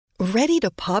Ready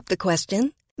to pop the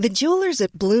question? The jewelers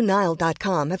at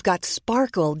BlueNile.com have got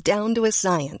sparkle down to a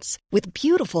science with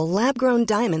beautiful lab-grown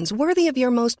diamonds worthy of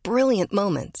your most brilliant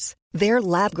moments. Their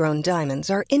lab-grown diamonds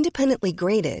are independently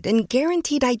graded and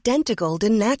guaranteed identical to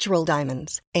natural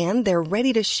diamonds, and they're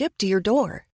ready to ship to your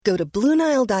door. Go to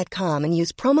BlueNile.com and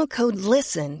use promo code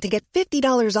LISTEN to get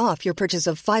 $50 off your purchase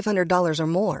of $500 or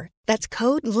more. That's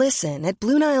code LISTEN at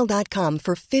BlueNile.com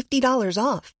for $50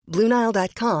 off.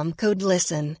 BlueNile.com, code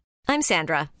LISTEN. I'm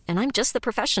Sandra, and I'm just the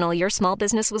professional your small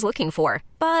business was looking for.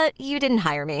 But you didn't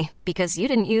hire me because you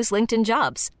didn't use LinkedIn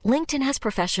Jobs. LinkedIn has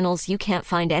professionals you can't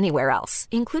find anywhere else,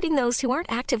 including those who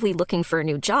aren't actively looking for a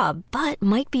new job, but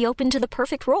might be open to the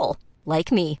perfect role,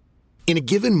 like me. In a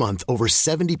given month, over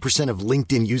 70% of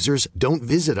LinkedIn users don't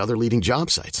visit other leading job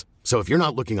sites. So if you're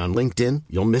not looking on LinkedIn,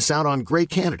 you'll miss out on great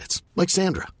candidates like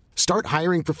Sandra. Start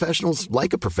hiring professionals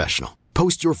like a professional.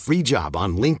 Post your free job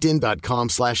on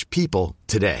linkedin.com/people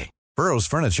today. Burrow's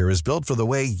furniture is built for the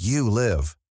way you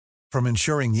live. From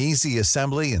ensuring easy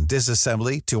assembly and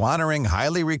disassembly to honoring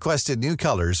highly requested new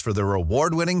colors for their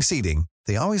award-winning seating,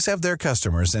 they always have their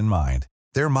customers in mind.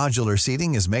 Their modular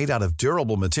seating is made out of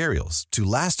durable materials to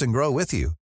last and grow with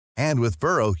you. And with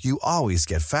Burrow, you always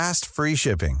get fast, free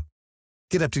shipping.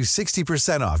 Get up to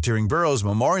 60% off during Burrow's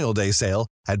Memorial Day sale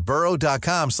at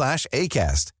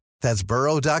burrow.com/ACAST. That's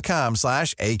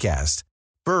burrow.com/ACAST.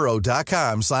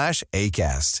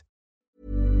 burrow.com/ACAST.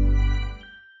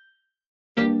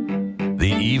 The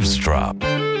Eavesdrop.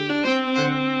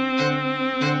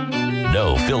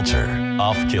 No filter,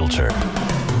 off kilter.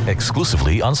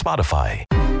 Exclusively on Spotify.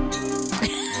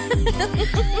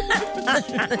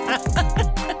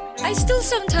 I still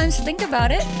sometimes think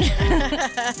about it,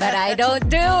 but I don't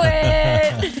do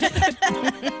it.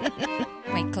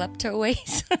 My klepto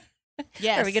ways.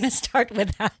 Yes. Are we going to start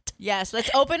with that? Yes, let's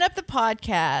open up the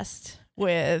podcast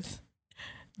with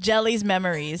Jelly's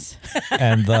memories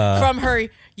And from her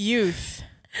youth.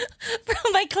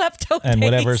 From my klepto and days.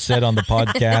 whatever said on the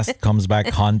podcast comes back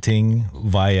haunting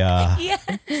via Yes.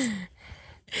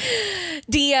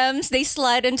 DMs, they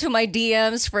slide into my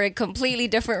DMs for a completely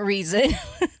different reason.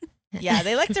 Yeah,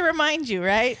 they like to remind you,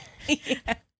 right?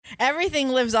 Yeah. Everything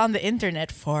lives on the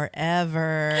internet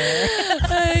forever.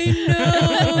 I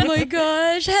know. Oh my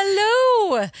gosh.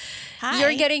 Hello. Hi.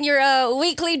 You're getting your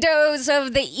weekly dose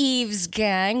of the Eves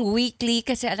gang. Weekly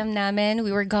kasi alam namin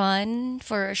we were gone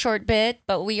for a short bit,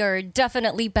 but we are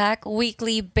definitely back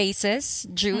weekly basis.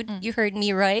 Jude, you heard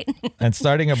me right. and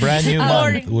starting a brand new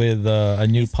month with a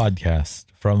new podcast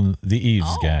from the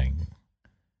Eves gang.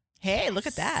 Hey, look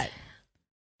at that.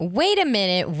 Wait a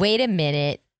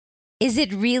minute. Is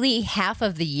it really half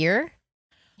of the year?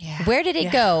 Yeah. Where did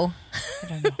it go?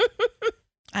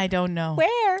 I don't know.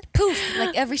 Where? Poof,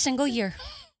 like every single year.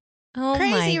 Oh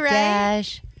Crazy, my right?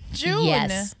 gosh. June.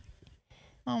 Yes.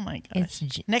 Oh my gosh. It's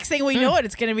Ju- Next thing we know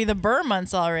it's going to be the Burr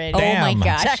months already. Oh my Damn.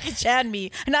 gosh. Jackie Chan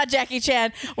not Jackie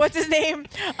Chan. What's his name?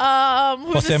 Who's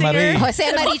Jose the singer? Marie.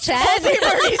 Jose Marie Chan? Jose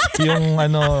Marie. Yung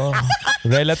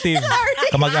relative,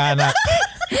 kamag-anak.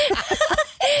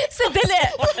 Sandali.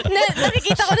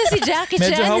 Nakikita ko na si Jackie Chan.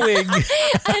 Medyo hawig.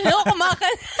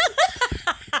 Kumakan.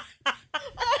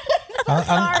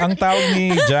 ang tawag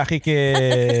ni Jackie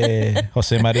kay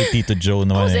Jose Marie, Tito Joe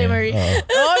naman. Jose Marie. Oo.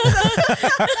 Oh,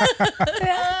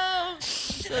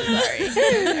 so sorry.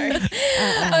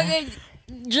 Okay,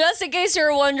 just in case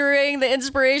you're wondering the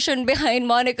inspiration behind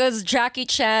Monica's Jackie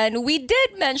Chan, we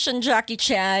did mention Jackie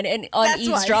Chan on That's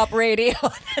why. Eavesdrop Radio.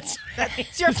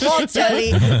 It's your fault,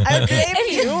 Jelly. I blame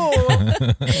you.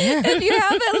 If you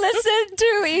haven't listened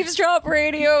to Eavesdrop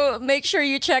Radio, make sure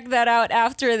you check that out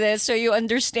after this so you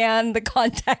understand the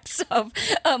context of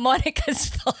Monica's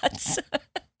thoughts.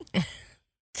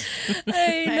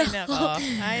 Ay, nako.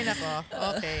 Ay, nako.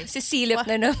 Okay. Sisilip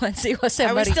na naman si Jose Are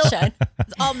we Marie still- Chan.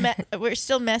 It's all we're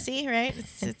still messy, right?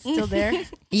 It's still there.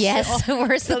 Yes,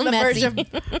 we're Still still on the verge messy.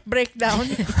 of breakdown.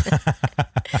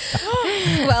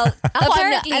 Well, I'm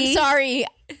apparently, sorry.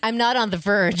 I'm not on the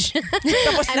verge.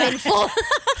 I'm in full.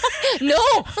 No,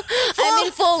 I'm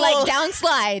in full like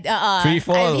downslide. Free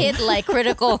fall. I've hit like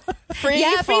critical. Free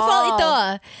fall.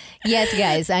 Ito. Yes,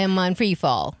 guys, I am on free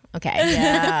fall. Okay.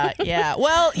 Yeah.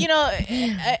 Well,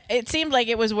 it seemed like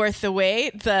it was worth the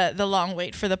wait, the long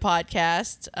wait for the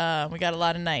podcast. We got a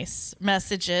lot of nice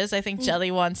messages. I think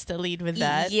Jelly wants to lead with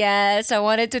that. Yes, I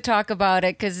wanted to talk about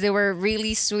it because they were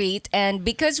really sweet. And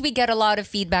because we get a lot of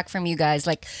feedback from you guys,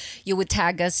 like you would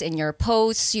tag us in your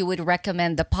posts, you would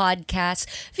recommend the podcast.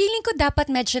 Feeling ko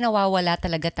dapat medyo nawawala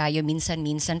talaga tayo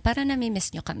minsan-minsan para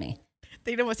nami-miss nyo kami.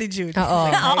 Tingnan mo si Jude.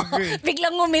 Oo. I agree.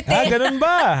 Biglang ngumiti. Ganun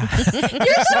ba?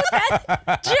 You're so bad,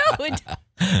 Jude.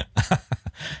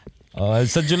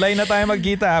 Sa July na tayo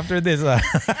magkita after this.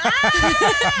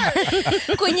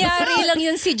 Kunyari lang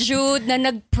yun si Jude na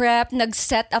nag-prep,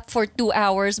 nag-set up for 2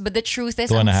 hours, but the truth is,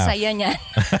 2.5. ang saya niya.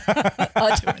 Oh,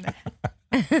 2.5.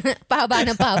 Pahaba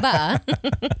ng pahaba.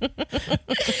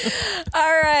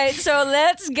 All right, so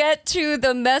let's get to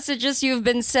the messages you've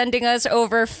been sending us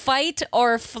over Fight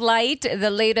or Flight,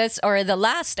 the latest or the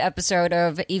last episode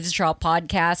of Eavesdrop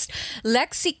Podcast.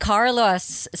 Lexi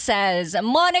Carlos says,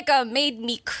 Monica made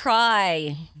me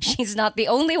cry. She's not the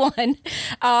only one.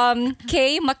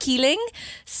 Kay Makiling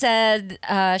said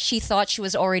she thought she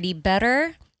was already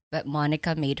better, but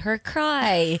Monica made her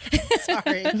cry.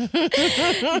 Sorry.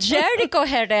 Jericho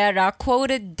Herrera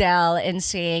quoted Del in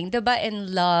saying, "Diba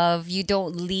in love, you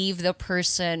don't leave the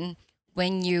person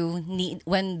when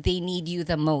they need you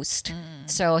the most."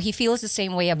 So he feels the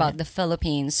same way about the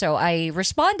Philippines. So I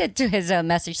responded to his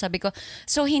message. Sabi ko,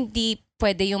 so hindi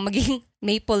pwede yung maging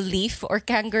maple leaf or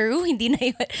kangaroo? Hindi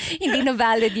na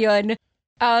valid yun.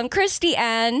 Christy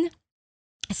Ann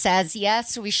says,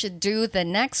 yes, we should do the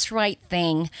next right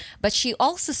thing. But she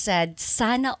also said,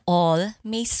 sana all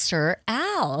may Sir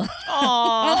Al.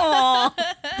 Aww.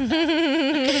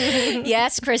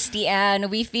 Yes, Christy Ann,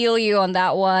 we feel you on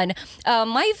that one.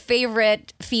 My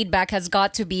favorite feedback has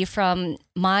got to be from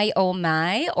My Oh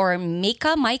My or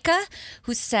Micah,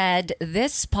 who said,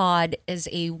 this pod is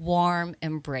a warm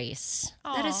embrace.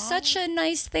 Aww. That is such a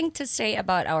nice thing to say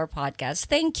about our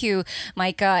podcast. Thank you,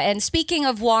 Micah. And speaking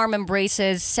of warm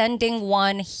embraces, sending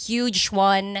one huge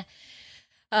one,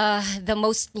 the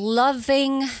most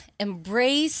loving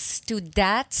embrace to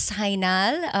Dats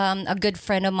Hainal, a good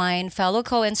friend of mine, fellow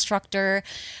co-instructor,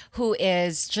 who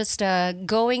is just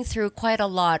going through quite a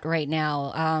lot right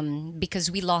now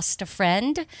because we lost a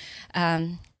friend.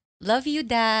 Love you,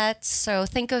 Dats. So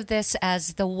think of this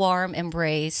as the warm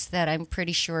embrace that I'm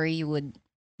pretty sure you would,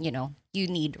 you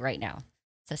need right now.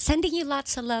 So sending you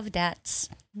lots of love, Dats.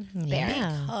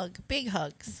 Yeah. Big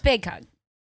hugs. Big hug.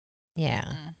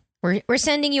 Yeah. We're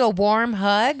sending you a warm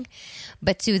hug,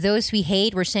 but to those we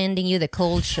hate, we're sending you the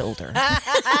cold shoulder.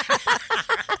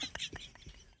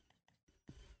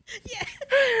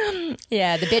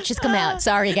 Yeah, the bitch has come out.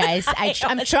 Sorry, guys.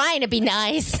 I'm trying to be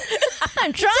nice.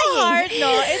 I'm trying. It's so hard.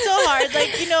 No, it's so hard.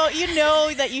 Like, you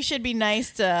know that you should be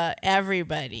nice to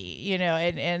everybody,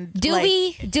 and do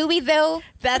we though?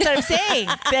 That's what I'm saying.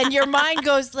 Then your mind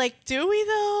goes like, do we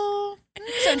though?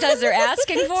 Sometimes they're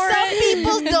asking for Some it.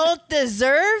 people don't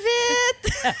deserve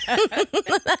it.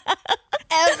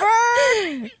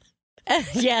 Ever.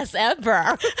 Yes,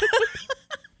 ever.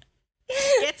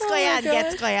 Gets ko yan.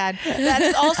 That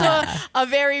is also a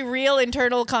very real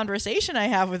internal conversation I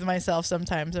have with myself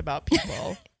sometimes about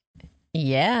people.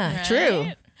 Yeah, Right?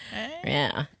 true. Right?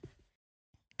 Yeah.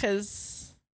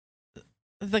 Because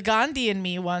the Gandhi in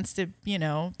me wants to,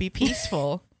 be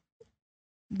peaceful.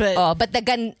 But but the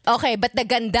ganda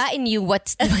in you,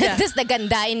 what does the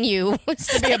ganda in you?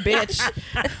 to be a bitch.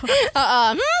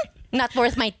 Not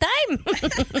worth my time.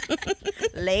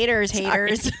 Laters,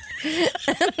 haters.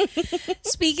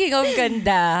 Speaking of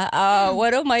ganda,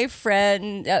 one of my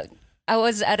friends, I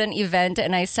was at an event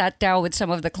and I sat down with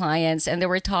some of the clients and they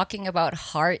were talking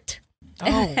about heart.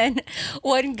 Oh. And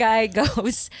one guy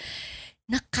goes,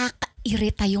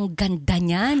 nakakairita yung ganda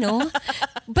niya, no?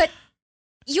 But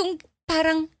yung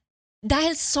parang,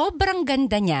 dahil sobrang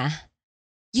ganda niya,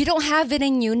 you don't have it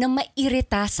in you na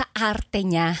mairita sa arte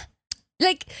niya.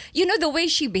 Like, the way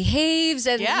she behaves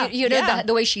and,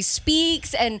 the way she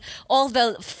speaks and all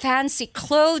the fancy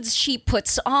clothes she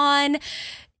puts on.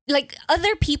 Like,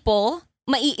 other people,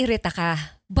 maiirita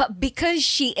ka. But because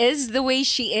she is the way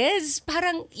she is,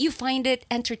 parang you find it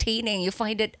entertaining. You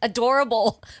find it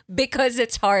adorable because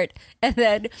it's hard. And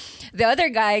then the other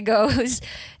guy goes,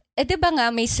 di ba nga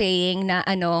may saying na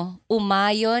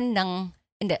umayon ng,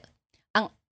 hindi,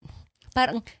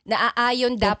 parang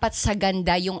naaayon dapat sa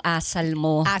ganda yung asal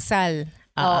mo. Asal.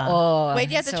 Oo.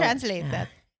 Wait, you have to translate that.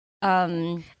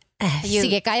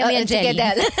 Sige, kaya mo yan, Jelly.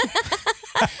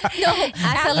 No,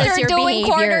 Asal is after your doing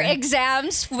behavior. corner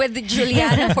exams with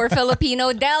Juliana for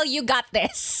Filipino, Del, you got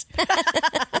this.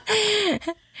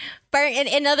 Parang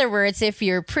in other words, if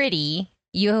you're pretty,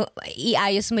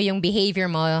 iayos mo yung behavior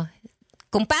mo.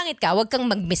 Kung pangit ka, wag kang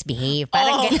mag-misbehave.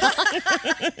 Parang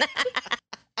gano'n.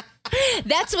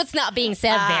 That's what's not being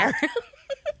said there.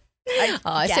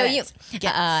 So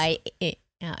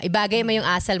Ibagay mo yung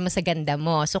asal mo sa ganda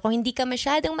mo. So kung hindi ka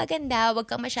masyadong maganda, wag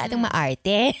ka masyadong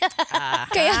maarte.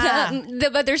 Kaya,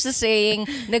 diba there's a saying,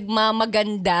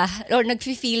 nagmamaganda or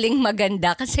nagfi-feeling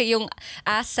maganda kasi yung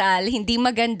asal, hindi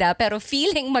maganda pero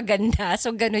feeling maganda.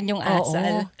 So, ganun yung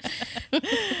asal.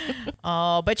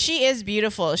 Oh, but she is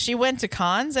beautiful. She went to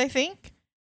Cannes, I think,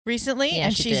 recently. Yeah,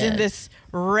 and she she's in did. this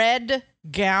red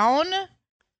gown.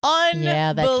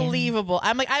 Yeah, that Unbelievable.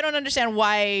 I'm like, I don't understand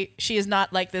why she is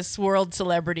not like this world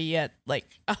celebrity yet, like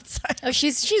outside. Oh,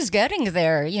 she's getting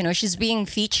there. You know, she's being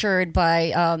featured by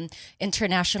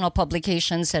international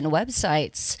publications and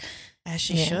websites. As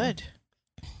she should.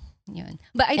 Yun.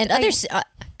 But I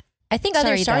think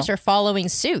other Sorry, stars Del. are following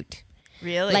suit.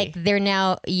 Really? Like they're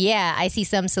now, I see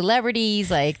some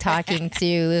celebrities like talking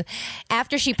to,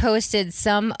 after she posted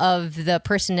some of the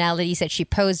personalities that she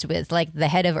posed with, like the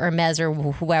head of Hermes or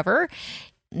whoever.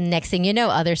 Next thing you know,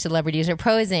 other celebrities are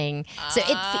posing. So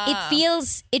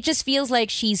it just feels like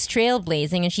she's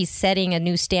trailblazing and she's setting a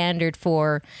new standard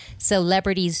for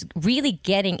celebrities really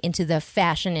getting into the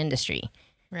fashion industry.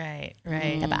 right.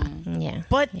 Diba? Yeah.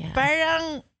 But yeah.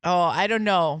 parang, I don't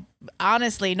know.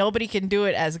 Honestly, nobody can do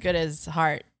it as good as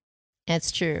Hart.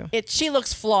 That's true. She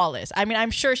looks flawless. I mean,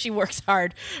 I'm sure she works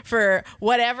hard for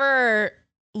whatever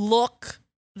look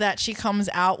that she comes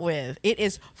out with. It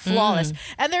is flawless.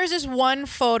 And there's this one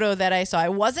photo that I saw.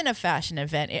 It wasn't a fashion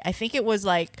event. I think it was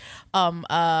like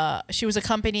she was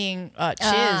accompanying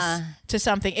Chiz to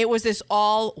something. It was this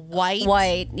all white.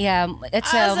 White, yeah.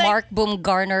 It's I a was like- Mark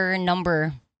Baumgartner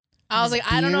number. I was like,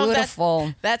 I don't know if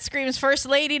Beautiful. that screams first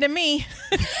lady to me.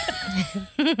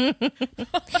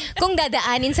 Kung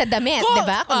dadaanin sa damit, di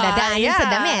ba? Kung dadaanin sa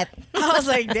damit. I was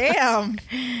like, damn.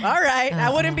 All right. I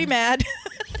wouldn't be mad.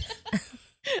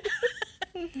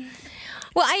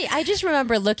 Well, I just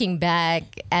remember looking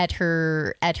back at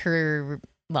her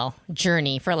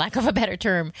journey, for lack of a better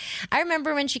term. I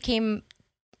remember when she came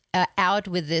out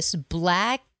with this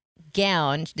black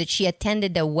gown that she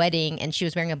attended a wedding and she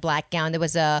was wearing a black gown. There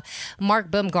was a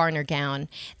Mark Baumgartner gown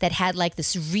that had like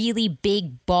this really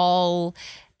big ball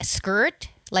skirt.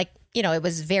 Like, it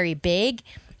was very big.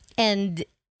 And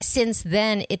since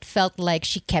then, it felt like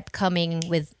she kept coming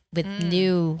with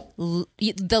new.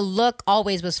 The look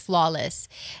always was flawless.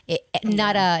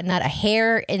 Not a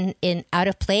hair in out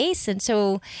of place, and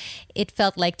so it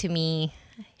felt like to me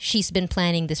she's been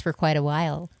planning this for quite a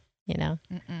while.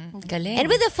 Galing. And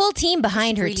with a full team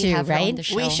behind her really too, have her on right? the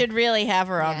show. We should really have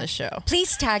her on Yeah. the show.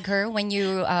 Please tag her when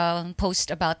you post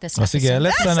about this O sige, episode.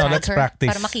 let's Tag her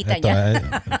practice. Para makita Ito,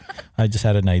 niya. I just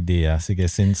had an idea. Sige,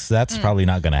 since that's probably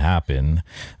not gonna happen.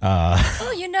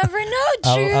 Oh, you never know,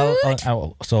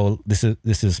 Jude. So this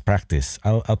is practice.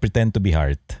 I'll pretend to be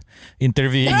Hart.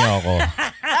 Interviewin niyo ako.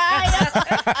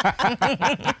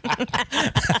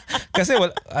 Kasi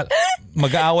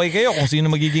mag-aaway kayo kung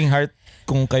sino magiging Hart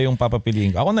kung kayong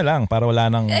papapiliin. Ako na lang para wala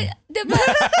nang Diba?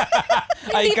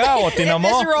 Ay ikaw, tinan mo.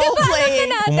 This role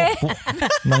playing.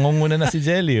 Nangunguna na si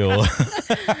Jelly.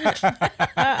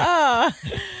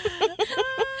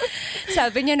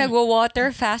 Sabi niya,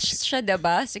 nagwa-water fast siya,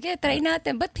 diba? Sige, try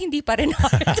natin. Ba't hindi pa rin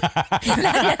hard?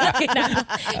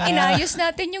 Inayos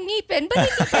natin yung ngipin. Ba't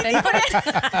hindi pa rin hard?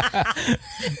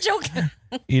 Joke.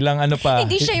 Ilang ano pa.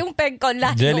 Hindi siya yung pegcon.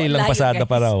 Jelly, ilang pasada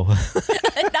pa raw.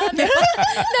 Dami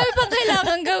pang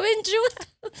kailangan gawin, Jude.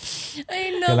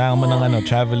 I know. Kailangan mo ng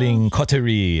traveling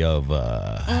coterie of...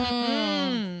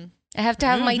 I have to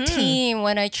have my team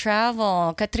when I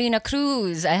travel. Katrina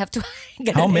Cruz. I have to...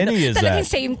 How many is Talagang that?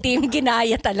 same team,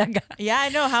 ginaya talaga. Yeah, I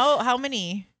know. How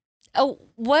many? Oh,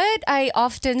 what I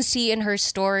often see in her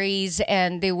stories,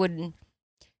 and they would...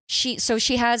 She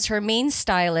has her main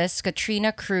stylist,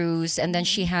 Katrina Cruz, and then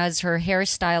she has her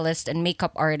hairstylist and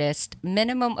makeup artist,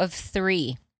 minimum of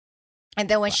 3. And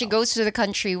then when she goes to the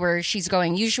country where she's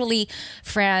going, usually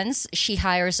France, she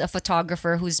hires a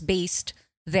photographer who's based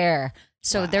there.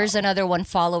 So there's another one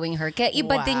following her. Kaya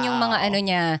iba din yung mga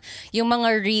niya, yung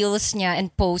mga reels niya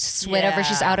and posts whenever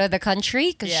she's out of the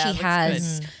country because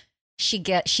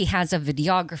she has a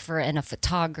videographer and a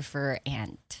photographer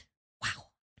and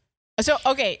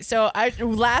So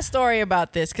last story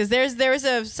about this, because there's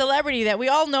a celebrity that we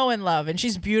all know and love, and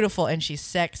she's beautiful and she's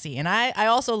sexy, and I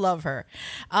also love her,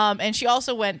 and she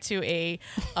also went to a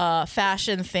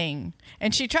fashion thing,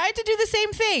 and she tried to do the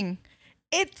same thing.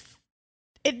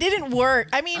 It didn't work.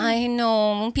 I mean, I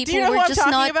know people do you know were who I'm just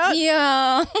talking not. about?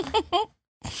 Yeah,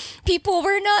 people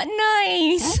were not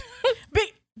nice.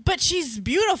 But she's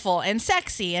beautiful and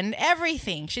sexy and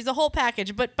everything. She's a whole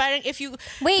package. But if you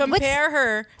Wait, compare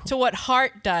her to what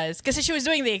Hart does, because she was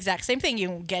doing the exact same thing.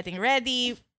 You getting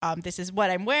ready. This is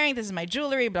what I'm wearing. This is my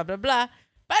jewelry. Blah blah blah.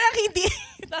 Parang hindi.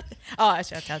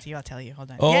 I'll tell you.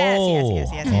 Hold on. Oh.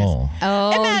 Yes.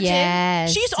 Oh, Imagine,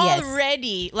 yes. she's yes.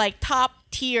 already like top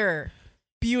tier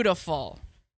beautiful.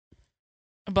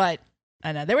 But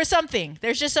there's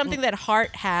just something that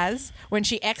Heart has when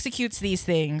she executes these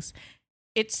things.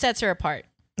 It sets her apart.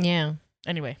 Yeah.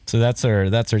 Anyway. So that's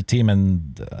her team,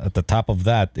 and at the top of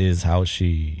that is how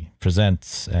she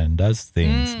presents and does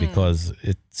things because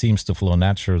it seems to flow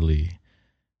naturally.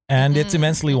 And it's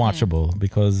immensely watchable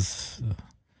because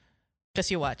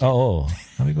you watch it. Oo.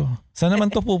 Sabi ko, saan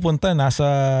naman to pupunta?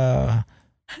 Nasa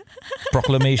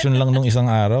proclamation lang nung isang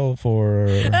araw for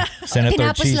Senator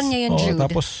Tinapos Cheese. lang niya yun, Jude.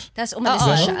 Tapos, Tapos umalis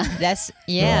na siya. That's,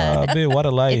 yeah. grabe, what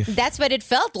a life. That's what it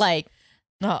felt like.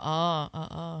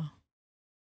 Uh-uh.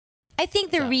 I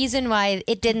think the reason why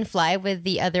it didn't fly with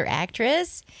the other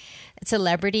actress,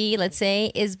 celebrity, let's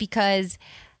say, is because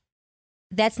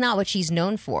that's not what she's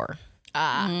known for.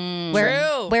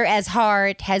 True. Whereas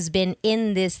Heart has been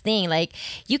in this thing, like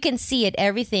you can see it,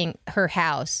 everything, her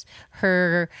house,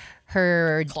 her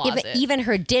Closet. even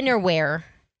her dinnerware,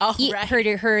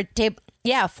 right.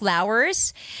 her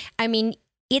flowers. I mean,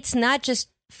 it's not just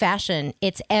fashion;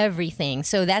 it's everything.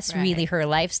 So that's really her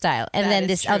lifestyle. And then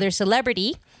this other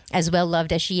celebrity, as well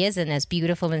loved as she is and as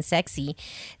beautiful and sexy,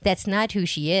 that's not who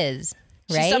she is.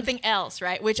 Right? She's something else,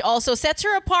 right? Which also sets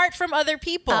her apart from other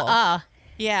people.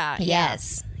 Yeah.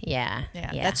 Yes. Yeah.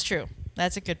 That's true.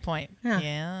 That's a good point. Huh.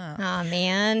 Yeah. Oh,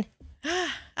 man.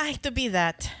 I to be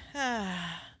that.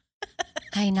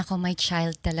 Ay, nako, my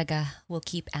child talaga will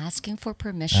keep asking for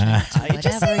permission to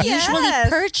whatever. Usually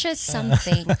purchase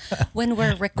something when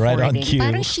we're recording. Right on cue.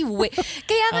 Parang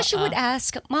kaya nga she would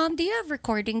ask, Mom, do you have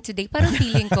recording today? Parang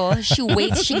feeling ko, she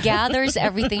waits, she gathers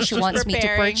everything she wants me to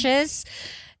purchase.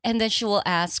 And then she will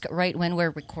ask right when we're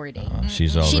recording.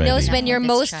 She's already. She knows when you're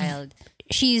most. Child.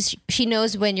 She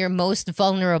knows when you're most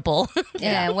vulnerable.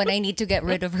 Yeah, when I need to get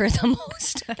rid of her the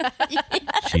most.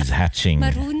 She's hatching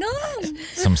Marunong.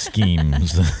 some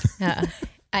schemes.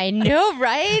 I know,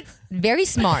 right? Very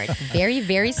smart. Very,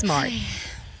 very smart.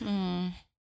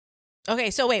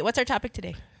 Okay, so wait, what's our topic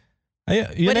today?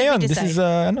 Yun What na did we yun. This is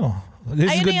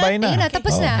this is goodbye na. Ayun na,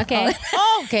 tapos na. Okay.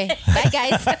 Okay. Bye,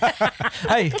 guys.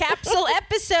 Ay, Capsule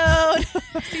episode.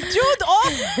 Si Jude,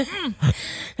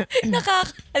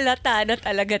 Nakakalata na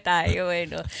talaga tayo eh,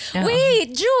 no? Oo.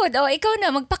 Wait, Jude, ikaw na,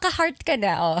 magpaka-heart ka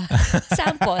na,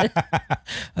 Sample.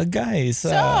 guys,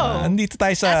 So, andito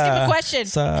tayo sa ask him a question.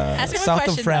 sa Ask him a south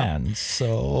of question, France.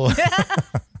 So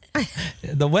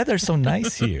the weather's so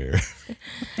nice here.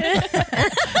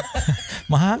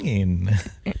 Mahangin.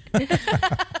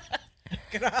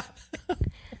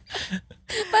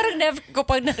 Parang never ko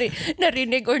pang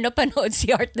narinig or napanood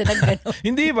si Art na nagganon.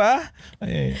 Hindi ba?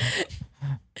 Ay.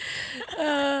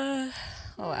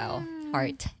 Wow.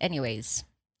 Art. Anyways,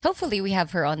 hopefully we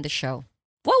have her on the show.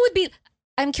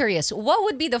 I'm curious, what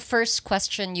would be the first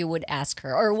question you would ask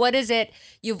her? Or what is it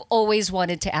you've always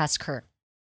wanted to ask her?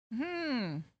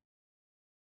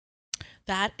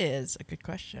 That is a good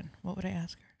question. What would I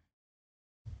ask her?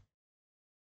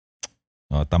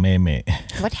 Oh, tameme.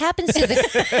 What happens to the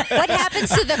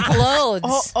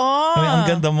clothes? Ay, ang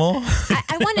ganda mo.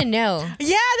 I want to know.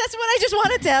 Yeah, that's what I just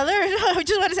want to tell her. I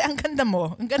just want to say, ang ganda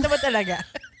mo. Ang ganda mo talaga.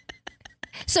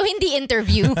 So hindi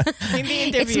interview.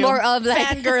 Hindi interview. It's more of like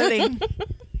fangirling.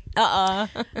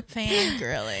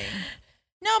 Fangirling.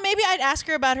 No, maybe I'd ask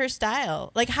her about her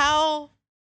style. Like how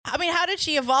did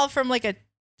she evolve from like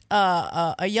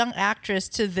a young actress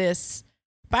to this?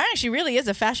 Apparently, she really is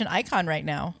a fashion icon right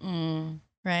now.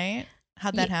 Right?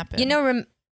 How'd that happen? You know,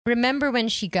 remember when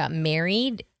she got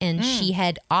married and she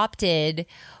had opted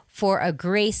for a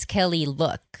Grace Kelly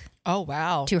look. Oh,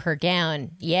 wow. To her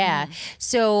gown. Yeah.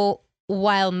 So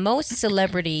while most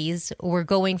celebrities were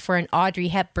going for an Audrey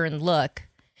Hepburn look,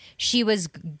 she was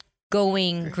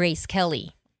going Grace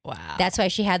Kelly. Wow. That's why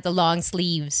she had the long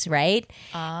sleeves, right?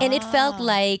 And it felt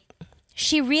like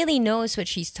she really knows what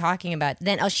she's talking about.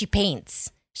 Then she paints.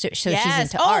 So she's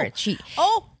into art.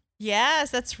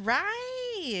 Yes, that's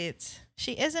right.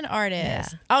 She is an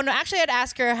artist. Yeah. Oh no, actually I'd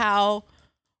ask her how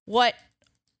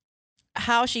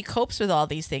she copes with all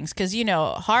these things. Because, you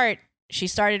know, Heart, she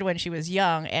started when she was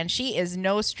young, and she is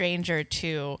no stranger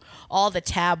to all the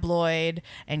tabloid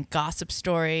and gossip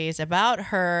stories about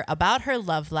her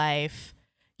love life.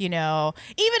 You know,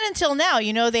 even until now,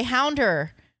 you know, they hound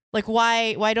her. Like,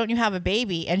 why don't you have a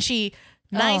baby? And she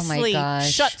nicely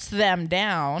shuts them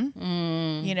down.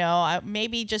 You know,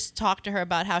 maybe just talk to her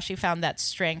about how she found that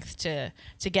strength to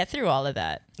get through all of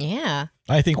that. Yeah.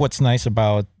 I think what's nice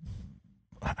about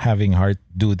having Heart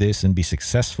do this and be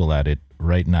successful at it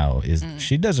right now is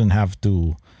she doesn't have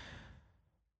to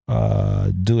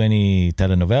do any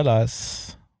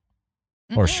telenovelas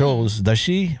or shows. Does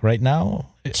she right now?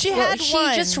 She Well, had she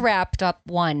one. just wrapped up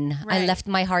one. I Right. left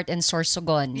my heart in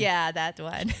Sorsogon. Yeah, that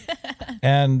one.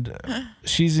 And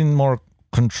she's in more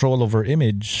control of her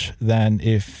image than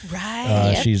if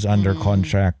Right. she's under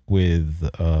contract with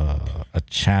a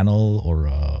channel or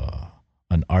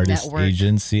an artist Network.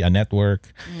 agency, a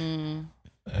network.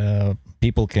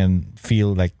 People can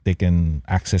feel like they can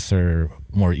access her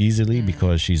more easily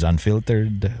because she's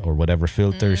unfiltered, or whatever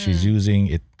filter she's using,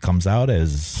 it comes out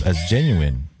as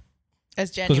genuine. As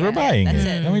Because genuine. we're buying That's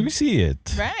it. I mean, we see it.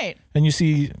 Right. And you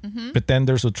see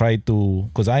pretenders who try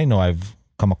to, because I know I've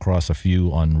come across a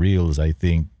few on Reels, I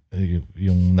think,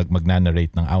 yung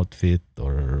magnanarrate ng outfit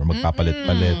or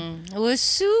magpapalit-palit.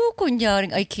 Wasu,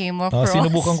 kunyaring I came across.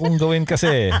 Sinubukan kong gawin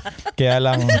kasi. Kaya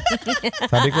lang,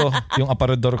 sabi ko, yung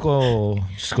aparador ko,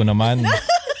 Diyos ko naman,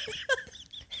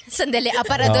 Sandali,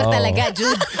 aparador Oo. talaga,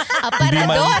 Jude.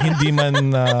 Aparador. hindi man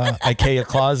IKEA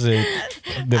closet.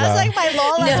 Di That's ba? like my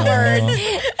Lola's words.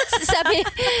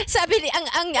 sabi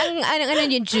ano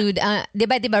yun, Jude, 'di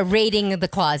ba raiding the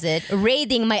closet,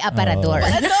 raiding my aparador.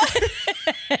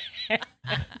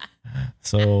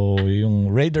 So, yung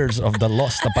Raiders of the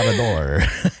Lost Aparador.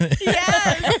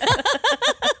 Yes.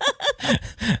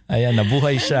 Ayan,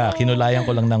 nabuhay siya. Kinulayan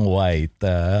ko lang ng white.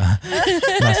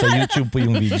 Nasa YouTube po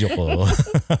yung video ko.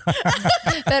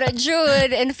 Pero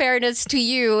Jude, in fairness to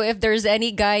you, if there's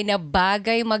any guy na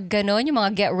bagay magganon, yung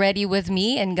mga get ready with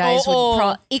me, and guys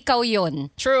would ikaw yun.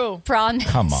 True. Promise.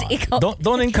 Come on. Ikaw.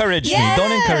 Don't encourage me.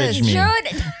 Don't encourage me. Jude,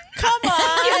 Come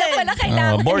on. yun ang pala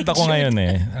kailangan Bored ni ako Jude. ngayon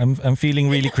eh. I'm feeling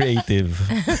really creative.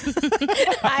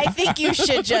 I think you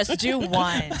should just do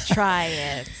one. Try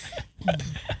it.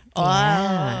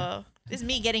 Oh. This is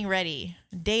me getting ready.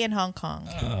 Day in Hong Kong.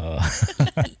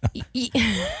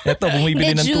 Eto,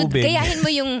 bumibili ng Jude, tubig. gayahin mo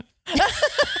yung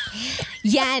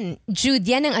yan, Jude,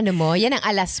 yan ang ano mo, yan ang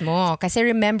alas mo. Kasi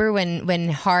remember when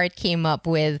Heart came up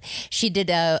with, she did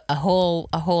a whole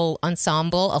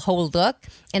ensemble, a whole look,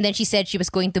 and then she said she was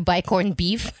going to buy corned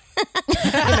beef.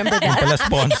 Remember Yung that? pala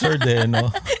sponsored eh, no?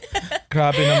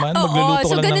 Grabe naman, Oo, magluluto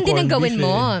so ko lang ganun ng din ang corned gawin beef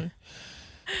mo. eh.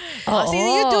 Oh, see,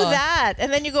 you do that. And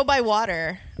then you go buy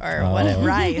water or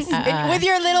rice. With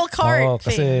your little cart Oo,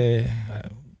 kasi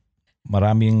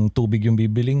maraming tubig yung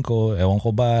bibiling ko. Ewan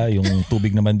ko ba, yung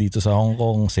tubig naman dito sa Hong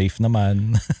Kong, safe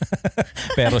naman.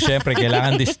 Pero syempre,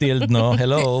 kailangan distilled, no?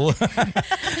 Hello?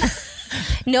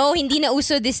 No, hindi na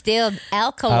uso distilled.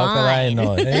 Alkaline.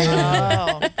 No?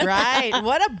 Oh, right.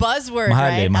 What a buzzword, Mahal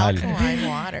right? eh, mahal. Alkaline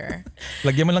water.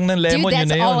 Lagyan mo lang ng Dude, lemon, yun that's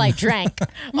na yun. all I drank.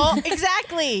 Oh,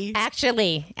 exactly.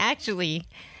 Actually.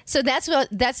 So that's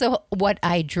what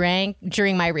I drank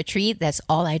during my retreat. That's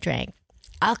all I drank.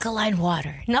 Alkaline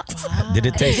water. No. Did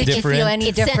it taste Did you different? feel any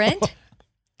It sent- different?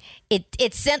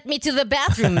 It sent me to the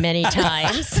bathroom many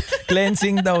times.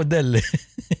 Cleansing daw, Del.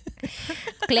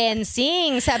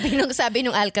 Cleansing. Sabi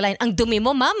nung alkaline, ang dumi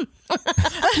mo, ma'am.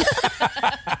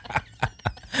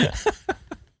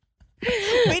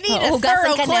 We need a Hugasan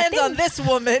thorough ka cleanse natin. on this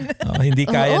woman. Hindi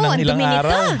kaya Oo, ng ang ilang dumi nito.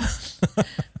 araw.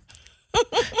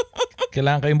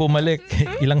 Kailangan kayong bumalik.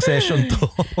 Ilang session to.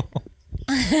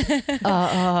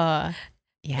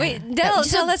 Yeah. Wait, Del,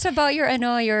 tell us about your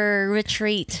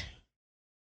retreat.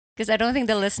 Because I don't think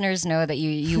the listeners know that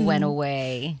you went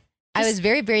away. I was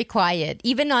very, very quiet.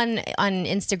 Even on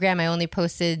Instagram, I only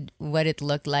posted what it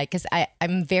looked like because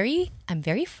I'm very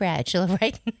fragile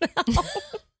right now.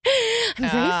 I'm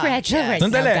very fragile right now,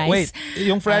 Sandali, guys. wait.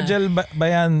 Yung fragile ba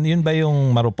yan? Yun ba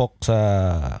yung marupok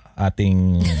sa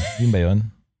ating... Yun ba yun?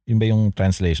 Yun ba yung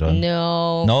translation?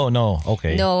 No. No.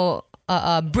 Okay. No.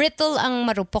 Brittle ang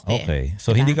marupok eh. Okay.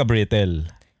 So, hindi ka brittle.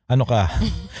 Ano ka?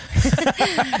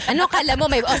 Ano kala mo?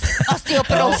 May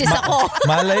osteoporosis ako.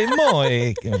 Malay mo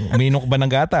eh. Uminom ka ba ng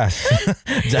gatas?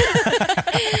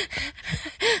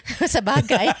 Sa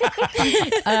bagay.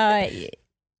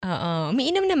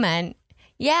 Umiinom naman.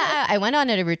 Yeah, I went on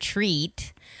a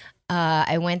retreat.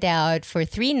 I went out for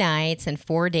 3 nights and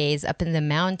 4 days up in the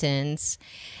mountains.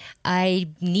 I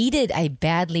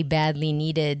badly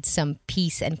needed some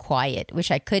peace and quiet, which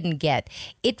I couldn't get.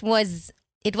 It wasn't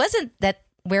that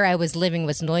where I was living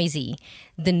was noisy.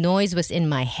 The noise was in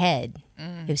my head.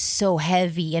 It was so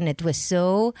heavy and it was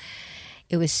so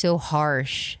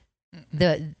harsh.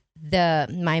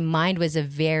 My mind was a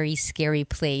very scary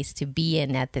place to be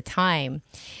in at the time.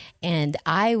 And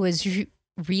I was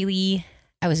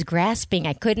I was grasping.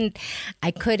 I couldn't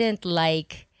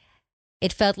like,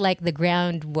 it felt like there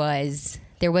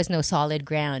was no solid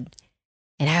ground.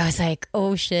 And I was like,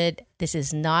 oh shit,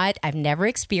 I've never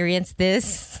experienced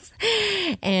this.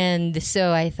 And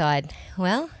so I thought,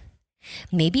 well,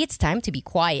 maybe it's time to be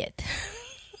quiet.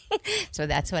 So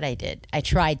that's what I did. I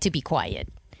tried to be quiet.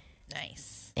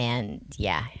 Nice. And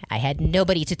yeah, I had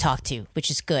nobody to talk to, which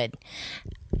is good.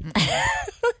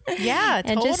 Yeah,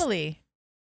 And just- totally.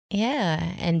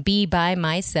 Yeah, and be by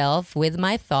myself with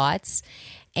my thoughts.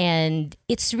 And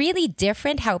it's really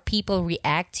different how people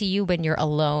react to you when you're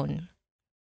alone.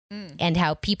 And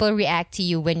how people react to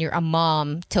you when you're a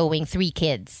mom towing 3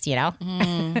 kids, you know?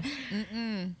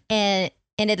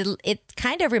 and it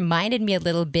kind of reminded me a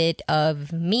little bit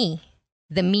of me,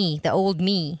 the old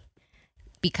me.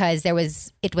 Because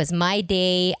it was my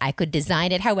day. I could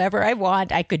design it however I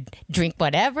want. I could drink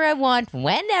whatever I want,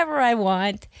 whenever I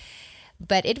want.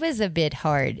 But it was a bit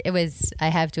hard. I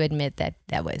have to admit that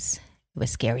it was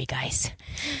scary, guys.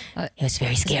 It was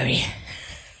very scary.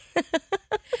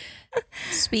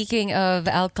 Speaking of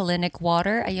alkalinic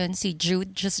water, ayun si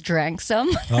Jude just drank some.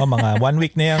 Oh, mga 1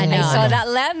 week na yung... I know. I saw that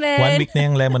lemon. 1 week na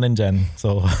yung lemon nandyan.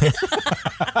 So,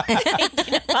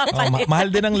 mahal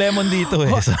din ang lemon dito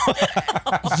eh. So,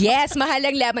 Yes, mahal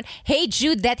ang lemon. Hey,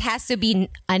 Jude, that has to be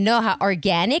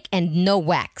organic and no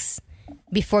wax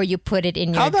before you put it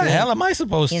in your how the drink. hell am I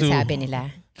supposed Yung to? sabi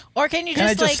nila. Or can you Can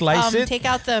I just just slice it? take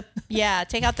out the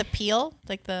peel,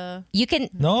 like the You can...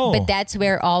 No. But that's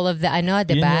where all of the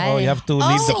diba? You have to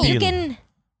leave the So peel. you can...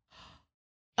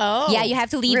 Yeah, you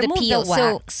have to leave Remove the peel. the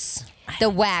wax. So the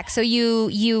wax. So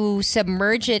you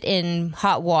submerge it in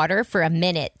hot water for a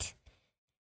minute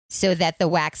so that the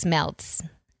wax melts.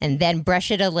 And then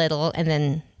brush it a little and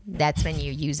then that's when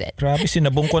you use it. Grabe,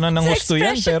 sinabong ko na ng gusto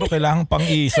yan, pero kailangan pang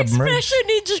i-submerge. Expression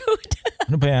ni Jude.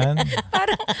 Ano ba yan?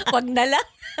 Parang, wag na lang.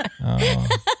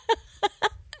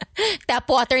 Tap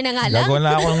water na nga lang. Gagawa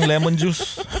na ako ng lemon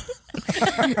juice.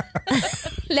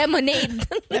 Lemonade.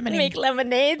 Make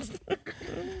lemonades.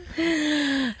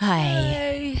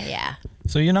 Ay. Yeah.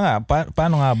 So yun na nga,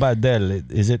 paano nga ba, Del?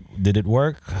 Did it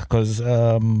work? Because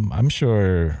I'm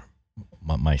sure,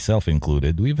 myself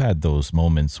included, we've had those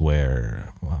moments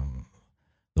where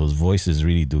those voices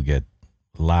really do get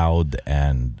loud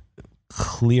and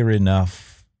clear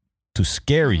enough to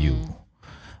scare you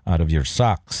out of your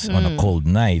socks on a cold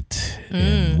night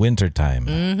in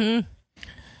wintertime.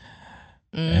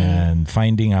 And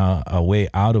finding a way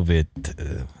out of it,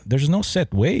 there's no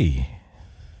set way.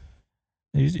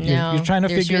 You're trying to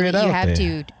figure it out. You have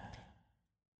to.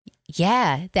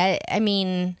 Yeah,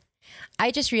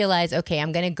 I just realized, okay,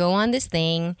 I'm gonna go on this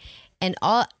thing, and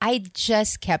I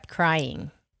just kept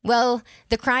crying. Well,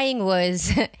 the crying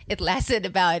was it lasted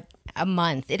about a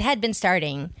month. It had been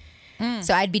starting,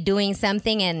 so I'd be doing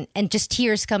something and just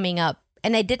tears coming up,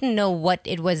 and I didn't know what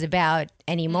it was about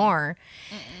anymore.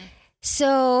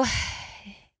 So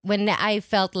when I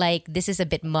felt like this is a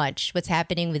bit much, what's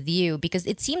happening with you? Because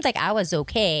it seemed like I was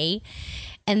okay.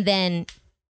 And then,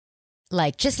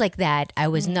 just like that, I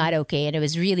was not okay. And it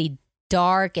was really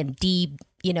dark and deep.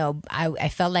 You know, I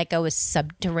felt like I was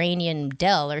subterranean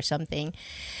Del or something.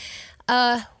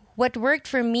 What worked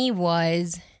for me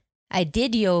was I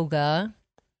did yoga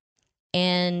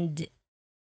and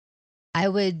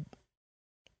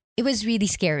it was really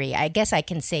scary. I guess I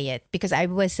can say it because I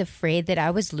was afraid that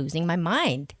I was losing my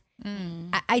mind.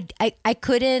 I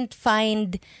couldn't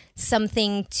find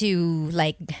something to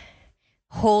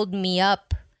hold me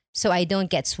up so I don't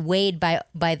get swayed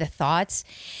by the thoughts.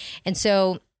 And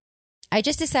so I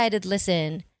just decided,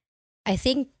 listen, I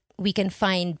think we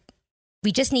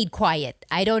just need quiet.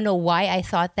 I don't know why I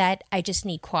thought that. I just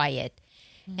need quiet.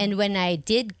 And when I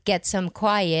did get some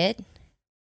quiet,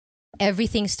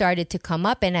 everything started to come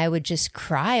up and I would just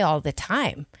cry all the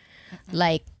time.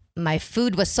 Like my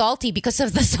food was salty because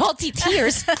of the salty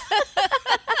tears.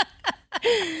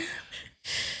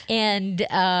 And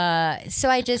so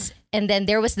and then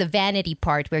there was the vanity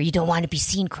part where you don't want to be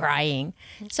seen crying.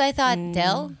 So I thought,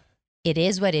 Del, it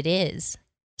is what it is.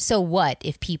 So what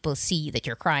if people see that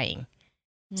you're crying?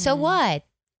 So what?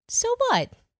 So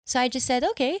what? So I just said,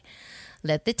 okay,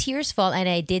 let the tears fall. And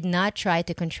I did not try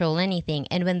to control anything.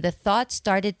 And when the thoughts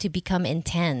started to become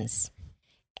intense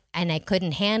and I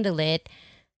couldn't handle it,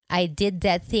 I did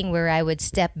that thing where I would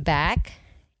step back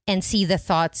and see the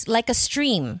thoughts like a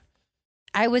stream.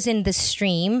 I was in the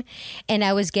stream and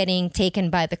I was getting taken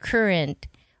by the current.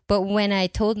 But when I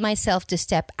told myself to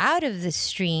step out of the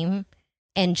stream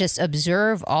and just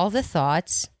observe all the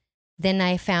thoughts, then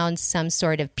I found some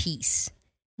sort of peace.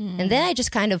 And then I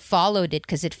just kind of followed it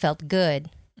because it felt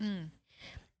good.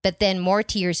 But then more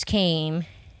tears came.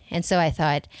 And so I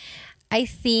thought, I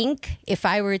think if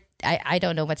I were, I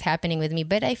don't know what's happening with me,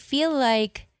 but I feel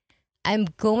like I'm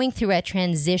going through a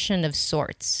transition of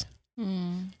sorts.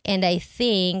 And I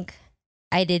think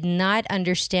I did not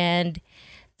understand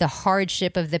the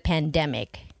hardship of the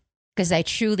pandemic because I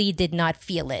truly did not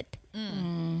feel it.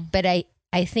 But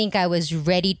I think I was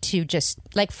ready to just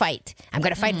like fight. I'm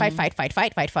going to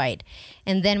fight.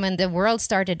 And then when the world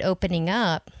started opening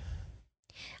up,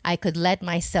 I could let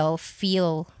myself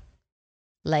feel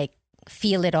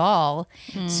it all.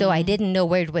 So I didn't know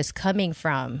where it was coming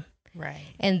from. Right.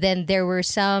 And then there were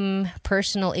some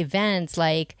personal events,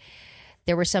 like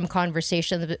there were some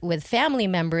conversations with family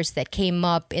members that came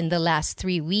up in the last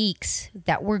 3 weeks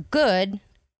that were good.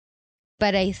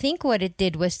 But I think what it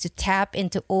did was to tap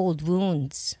into old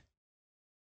wounds.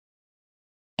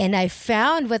 And I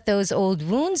found what those old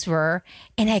wounds were,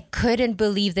 and I couldn't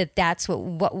believe that that's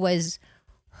what was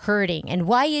hurting. And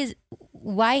why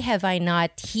have I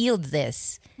not healed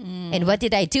this? And what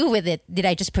did I do with it? Did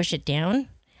I just push it down?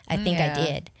 I think I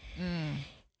did.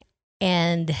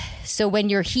 And so when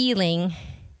you're healing,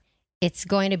 it's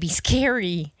going to be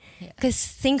scary because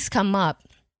things come up.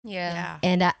 Yeah.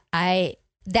 And I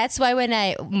that's why when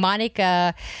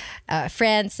Monica,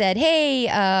 friend, said, hey,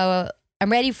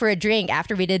 I'm ready for a drink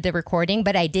after we did the recording,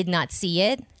 but I did not see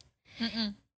it.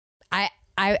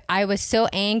 I was so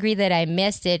angry that I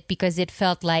missed it because it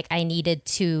felt like I needed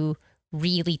to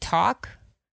really talk.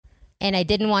 And I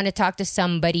didn't want to talk to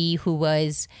somebody who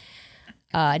was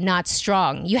not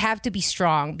strong. You have to be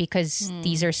strong because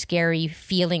these are scary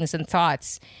feelings and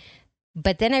thoughts.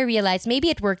 But then I realized maybe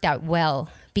it worked out well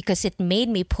because it made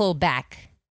me pull back.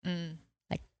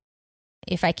 Like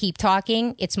if I keep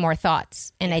talking, it's more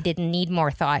thoughts. And I didn't need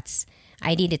more thoughts.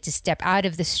 I needed to step out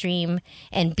of the stream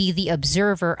and be the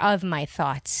observer of my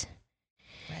thoughts.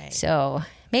 Right. So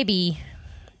maybe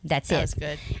that's That it. was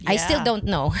good. I still don't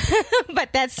know,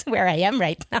 but that's where I am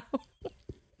right now.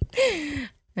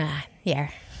 Yeah.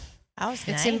 That was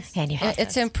It's nice. Anyway.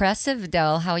 It's impressive,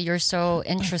 Del, how you're so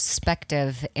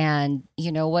introspective and,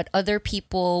 you know, what other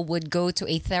people would go to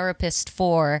a therapist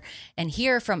for and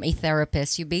hear from a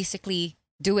therapist. You basically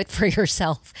do it for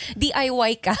yourself.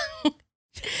 DIY ka.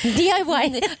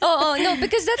 DIY. Oh, no,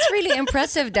 because that's really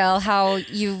impressive, Del, how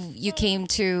you came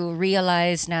to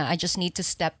realize now I just need to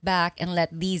step back and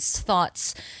let these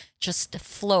thoughts just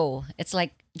flow. It's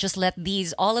like just let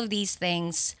all of these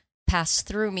things pass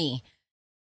through me.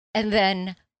 And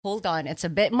then, hold on, it's a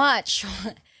bit much.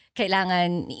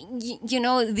 Kailangan, you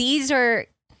know,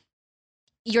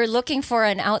 you're looking for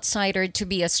an outsider to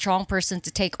be a strong person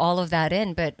to take all of that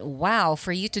in. But wow,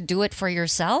 for you to do it for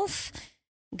yourself,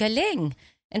 galing.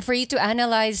 And for you to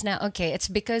analyze now, okay, it's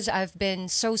because I've been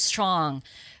so strong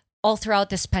all throughout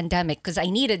this pandemic because I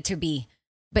needed to be.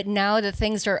 But now that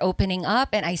things are opening up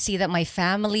and I see that my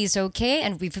family is okay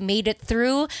and we've made it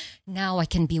through, now I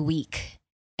can be weak.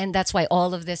 And that's why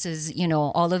all of this is, you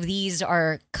know, all of these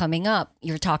are coming up.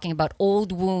 You're talking about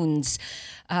old wounds.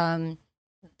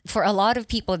 For a lot of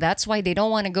people, that's why they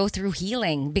don't want to go through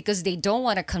healing because they don't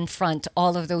want to confront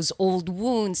all of those old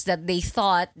wounds that they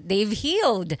thought they've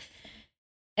healed.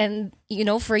 And, you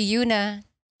know, for you na,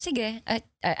 sige,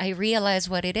 I realize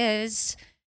what it is.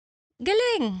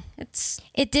 Galing.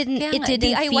 It didn't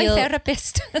DIY feel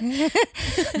therapist.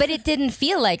 but it didn't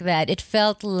feel like that. It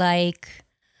felt like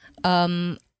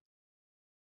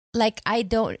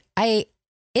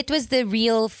it was the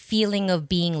real feeling of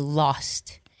being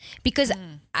lost because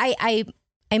I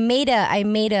made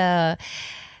a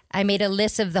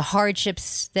list of the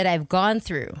hardships that I've gone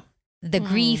through, the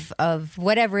grief of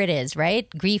whatever it is, right?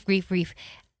 Grief.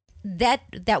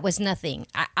 That was nothing.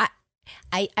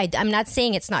 I'm not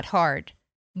saying it's not hard,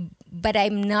 but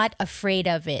I'm not afraid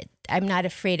of it. I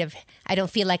don't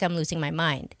feel like I'm losing my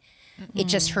mind. It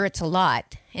just hurts a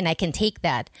lot and I can take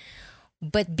that.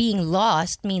 But being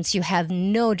lost means you have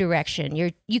no direction.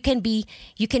 You can be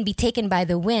taken by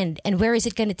the wind, and where is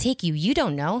it going to take you? You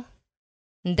don't know.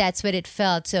 And that's what it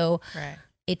felt. So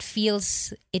it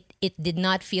did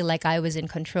not feel like I was in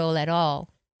control at all.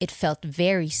 It felt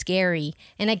very scary.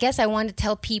 And I guess I want to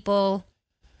tell people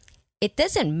it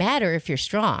doesn't matter if you're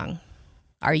strong.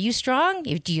 Are you strong?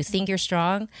 Do you think you're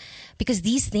strong? Because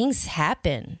these things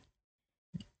happen.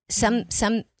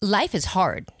 Some life is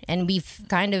hard, and we've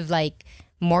kind of like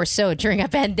more so during a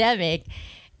pandemic,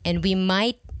 and we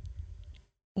might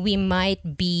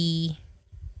be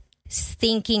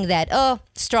thinking that, oh,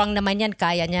 strong naman yan,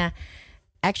 kaya niya.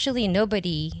 Actually,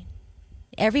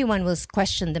 everyone will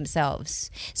question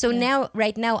themselves. So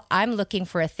right now, I'm looking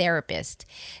for a therapist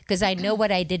because I know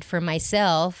what I did for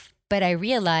myself, but I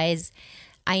realize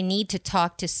I need to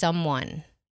talk to someone.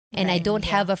 And I don't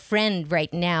have a friend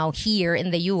right now here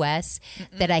in the U.S.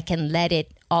 that I can let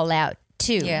it all out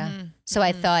to. Yeah. So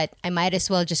I thought I might as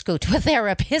well just go to a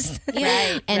therapist.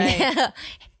 Right.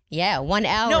 1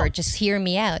 hour, just hear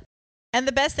me out. And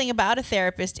the best thing about a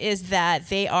therapist is that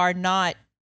they are not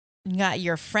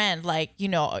your friend. Like, you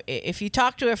know, if you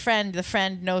talk to a friend, the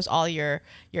friend knows all your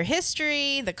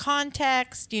history, the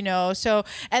context, you know. So,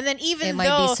 and then even it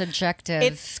might be subjective.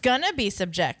 It's gonna be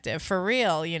subjective for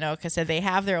real, you know, because they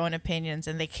have their own opinions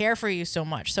and they care for you so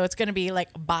much. So it's gonna be like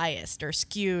biased or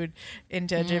skewed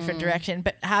into a different direction.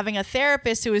 But having a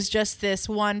therapist who is just this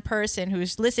one person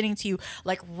who's listening to you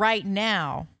like right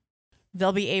now,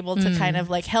 they'll be able to kind of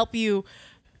like help you,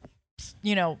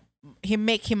 you know,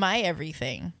 make himay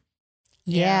everything.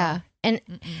 Yeah. And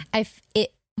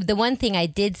the one thing I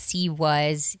did see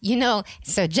was, you know,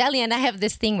 so Jelly and I have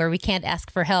this thing where we can't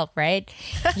ask for help, right?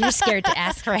 You're scared to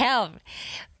ask for help.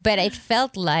 But I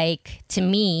felt like, to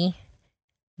me,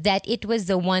 that it was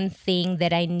the one thing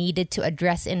that I needed to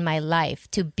address in my life,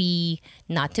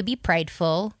 not to be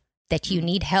prideful, that you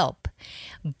need help.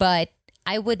 But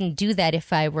I wouldn't do that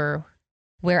if I were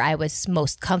where I was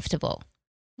most comfortable.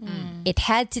 It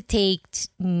had to take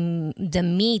the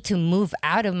me to move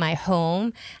out of my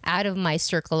home, out of my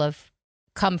circle of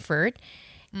comfort.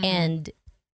 And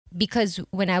because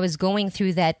when I was going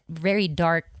through that very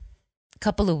dark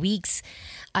couple of weeks,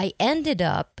 I ended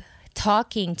up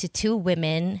talking to two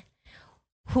women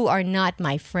who are not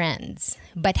my friends,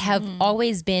 but have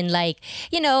always been like,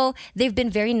 you know, they've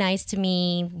been very nice to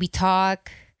me. We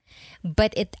talk.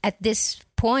 But at this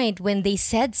point, when they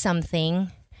said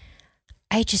something,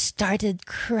 I just started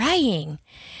crying.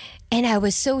 And I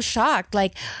was so shocked.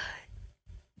 Like,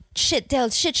 shit.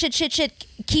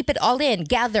 Keep it all in.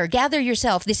 Gather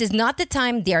yourself. This is not the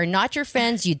time. They are not your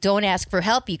friends. You don't ask for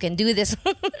help. You can do this.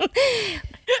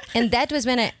 And that was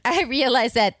when I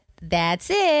realized that that's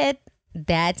it.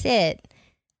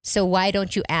 So why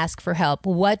don't you ask for help?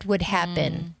 What would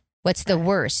happen? What's the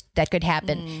worst that could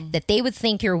happen? That they would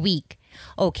think you're weak.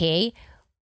 Okay,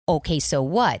 so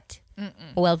what?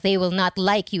 Well, they will not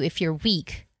like you if you're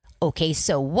weak. Okay,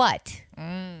 so what?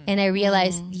 And I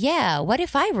realized, what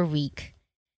if I were weak?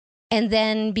 And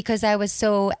then because I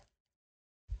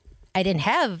didn't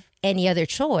have any other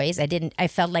choice. I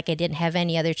felt like I didn't have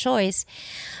any other choice.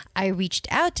 I reached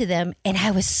out to them and I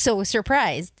was so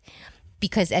surprised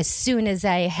because as soon as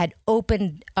I had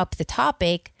opened up the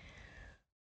topic,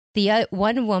 the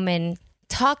one woman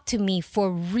talked to me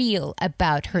for real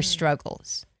about her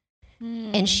struggles.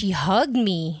 And she hugged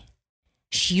me.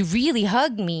 She really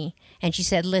hugged me. And she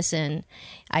said, listen,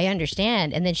 I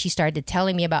understand. And then she started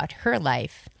telling me about her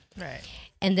life. Right.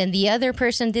 And then the other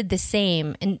person did the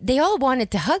same. And they all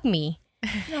wanted to hug me.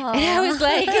 Aww. And I was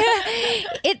like,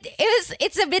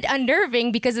 it's a bit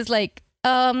unnerving because it's like,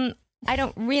 I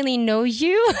don't really know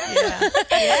you.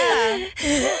 Yeah.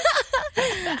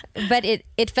 But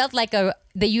it felt like the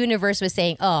universe was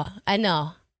saying, oh,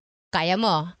 ano, kaya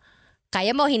mo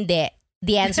hindi.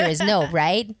 The answer is no,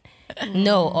 right?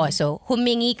 No also.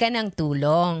 Humingi ka ng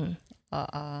tulong.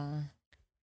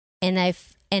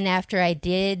 And after I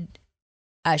did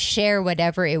share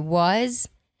whatever it was,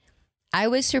 I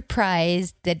was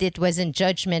surprised that it wasn't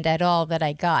judgment at all that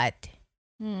I got.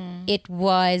 It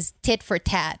was tit for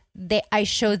tat. I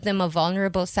showed them a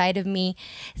vulnerable side of me.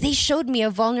 They showed me a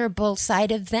vulnerable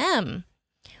side of them,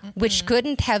 which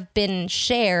couldn't have been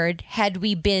shared had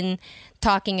we been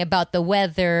talking about the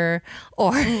weather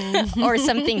or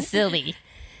something silly.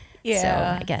 Yeah. So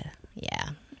I guess, yeah.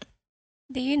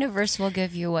 The universe will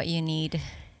give you what you need.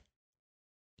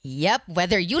 Yep,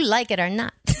 whether you like it or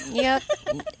not. Yep.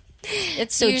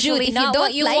 It's so usually Jude, if not you don't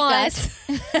what you like want. us.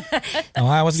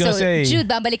 I was gonna say, Jude,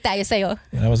 babalik tayo sa'yo.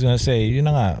 I was gonna say, yun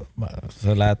na nga,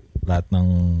 sa lahat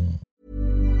ng...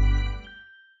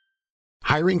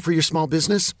 Hiring for your small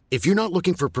business? If you're not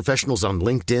looking for professionals on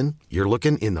LinkedIn, you're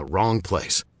looking in the wrong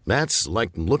place. That's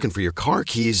like looking for your car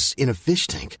keys in a fish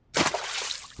tank.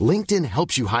 LinkedIn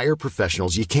helps you hire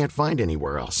professionals you can't find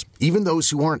anywhere else, even those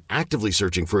who aren't actively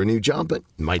searching for a new job but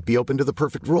might be open to the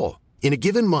perfect role. In a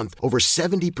given month, over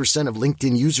 70% of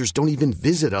LinkedIn users don't even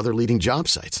visit other leading job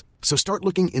sites. So start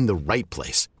looking in the right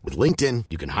place. With LinkedIn,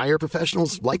 you can hire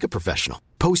professionals like a professional.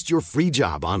 Post your free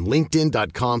job on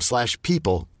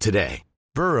linkedin.com/people today.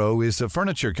 Burrow is a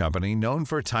furniture company known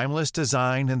for timeless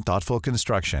design and thoughtful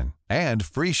construction and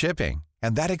free shipping,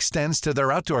 and that extends to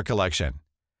their outdoor collection.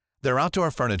 Their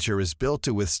outdoor furniture is built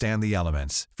to withstand the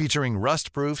elements, featuring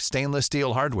rust-proof stainless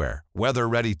steel hardware,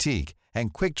 weather-ready teak,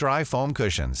 and quick-dry foam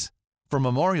cushions. For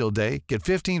Memorial Day, get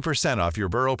 15% off your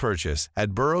Burrow purchase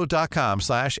at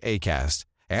burrow.com/ACAST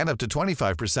and up to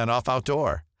 25% off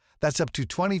outdoor. That's up to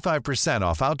 25%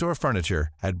 off outdoor furniture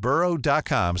at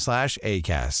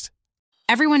burrow.com/ACAST.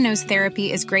 Everyone knows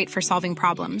therapy is great for solving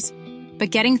problems,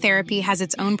 but getting therapy has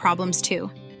its own problems too,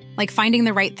 like finding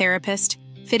the right therapist,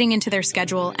 fitting into their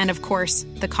schedule, and of course,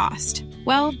 the cost.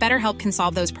 Well, BetterHelp can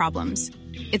solve those problems.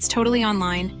 It's totally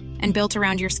online and built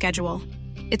around your schedule.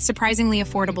 It's surprisingly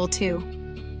affordable, too.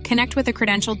 Connect with a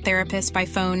credentialed therapist by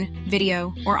phone,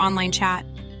 video, or online chat,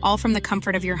 all from the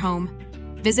comfort of your home.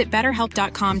 Visit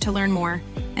BetterHelp.com to learn more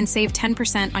and save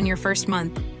 10% on your first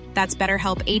month. That's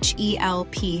BetterHelp,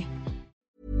 H-E-L-P.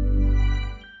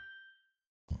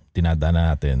 Dinadaan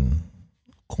natin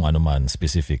kung ano man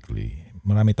specifically.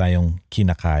 Marami tayong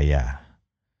kinakaya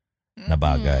na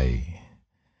bagay.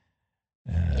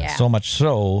 So much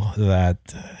so that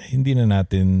hindi na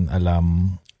natin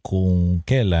alam kung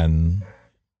kailan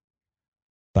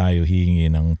tayo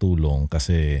hihingi ng tulong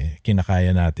kasi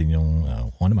kinakaya natin yung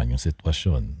kung ano man yung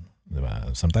sitwasyon.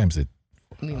 Diba? Sometimes it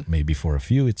maybe for a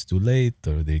few it's too late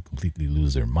or they completely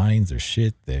lose their minds, their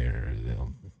shit,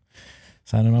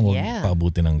 sana naman wag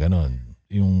paabutin ng ganon.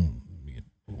 Yung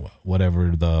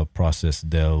whatever the process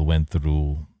Del went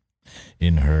through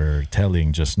in her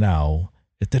telling just now,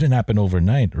 it didn't happen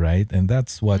overnight, right? And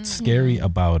that's what's scary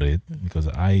about it because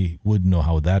I would know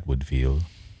how that would feel.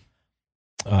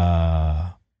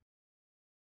 Trying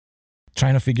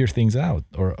to figure things out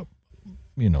or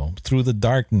through the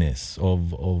darkness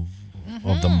of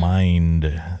the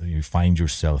mind you find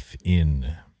yourself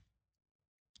in,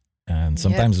 and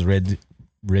sometimes ready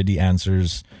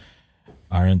answers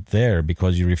aren't there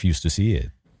because you refuse to see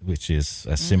it, which is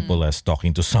as simple as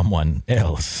talking to someone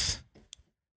else.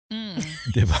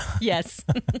 Diba? Yes.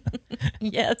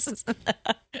 Yes.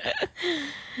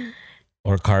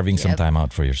 Or carving some time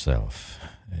out for yourself.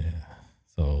 Yeah.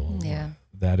 So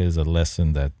that is a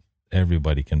lesson that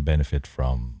everybody can benefit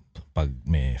from. Pag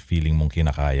may feeling mong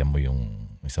kinakaya mo yung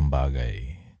isang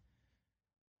bagay.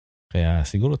 Kaya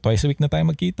siguro twice a week na tayo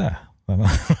magkita.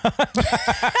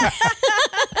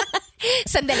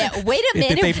 Sandali. Wait a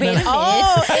minute.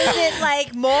 Oh, is it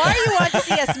like more? You want to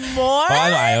see us more?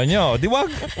 Ano ayaw nyo? Di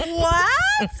wag.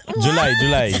 What? July.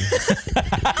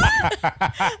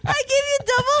 I give you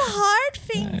double heart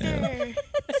fingers.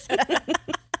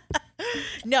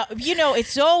 No,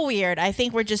 it's so weird. I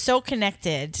think we're just so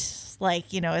connected.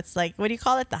 Like, it's like, what do you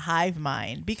call it? The hive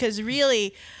mind. Because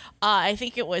really, I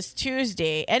think it was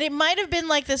Tuesday. And it might have been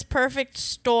like this perfect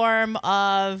storm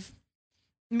of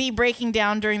me breaking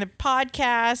down during the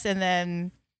podcast and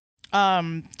then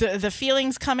the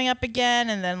feelings coming up again.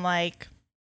 And then like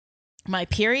my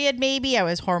period, maybe. I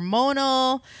was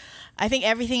hormonal. I think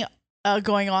everything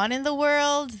going on in the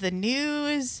world, the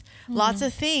news, lots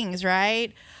of things,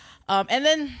 right? And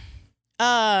then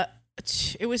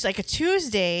it was like a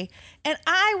Tuesday and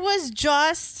I was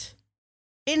just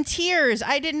in tears.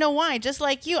 I didn't know why. Just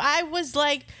like you, I was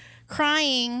like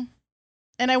crying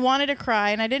and I wanted to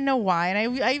cry and I didn't know why.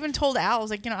 And I even told Al, I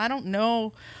was like, I don't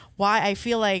know why I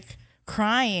feel like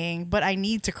crying, but I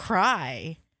need to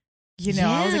cry. I was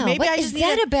like, maybe what I just is need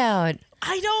that about?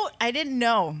 I didn't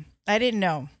know.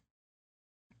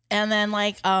 And then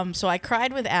so I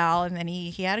cried with Al and then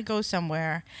he had to go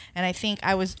somewhere. And I think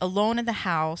I was alone in the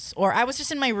house or I was just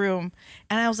in my room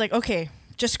and I was like, okay,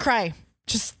 just cry.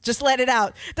 Just let it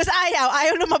out. Tas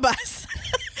ayaw lumabas.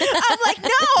 I'm like,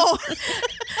 no.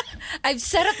 I've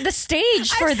set up the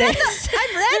stage for this.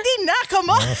 I'm ready na, come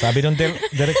on. Sabi ng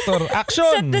director, action.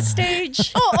 Set the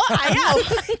stage.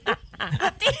 Ayaw.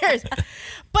 Tears.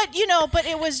 But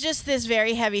it was just this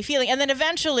very heavy feeling. And then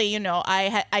eventually,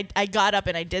 I got up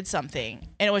and I did something.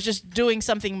 And it was just doing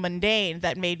something mundane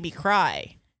that made me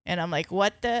cry. And I'm like,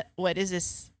 what is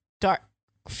this dark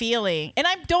feeling? And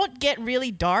I don't get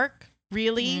really dark,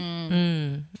 really.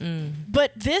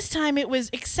 But this time it was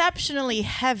exceptionally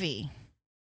heavy.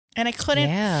 And I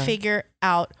couldn't figure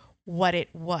out what it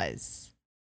was.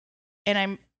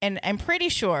 And I'm pretty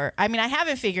sure, I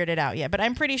haven't figured it out yet, but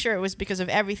I'm pretty sure it was because of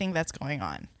everything that's going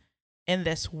on in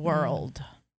this world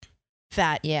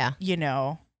that,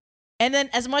 and then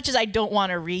as much as I don't want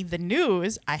to read the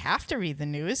news, I have to read the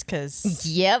news because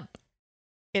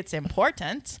it's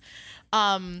important.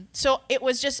 So it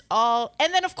was just all,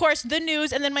 and then of course the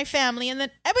news and then my family and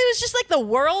then it was just like the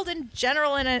world in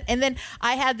general. And then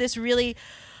I had this really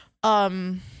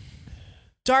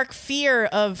dark fear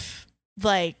of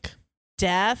like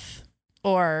death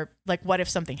or like what if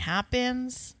something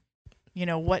happens,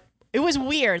 it was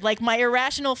weird, like my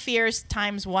irrational fears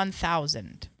times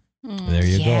 1,000. There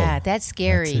you go. Yeah, that's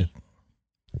scary.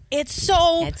 It's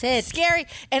so scary.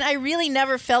 And I really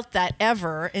never felt that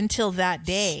ever until that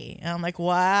day. And I'm like,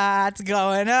 what's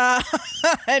going on?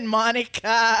 And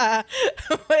Monica.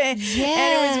 And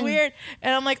it was weird.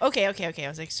 And I'm like, okay. I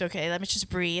was like, so okay, let me just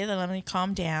breathe and let me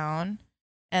calm down.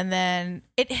 And then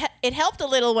it helped a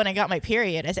little when I got my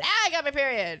period. I said, I got my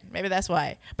period. Maybe that's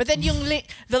why. But then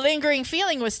the lingering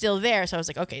feeling was still there. So I was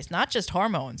like, okay, it's not just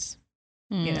hormones.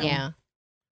 You know? Yeah.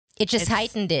 It just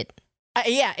heightened it.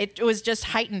 Yeah, it was just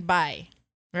heightened by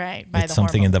the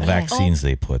something in the hormones. vaccines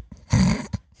they put.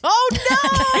 Oh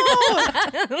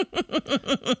no!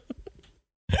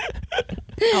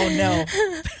 Oh no.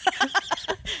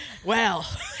 Well,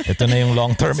 Ito na yung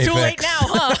long-term it's too late effects. now,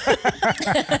 huh?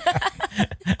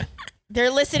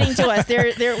 They're listening to us.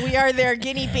 We are their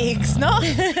guinea pigs, no?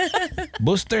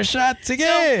 Booster shot, sige!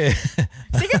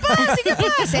 Sige pa.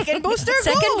 Second booster,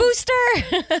 go. Second booster.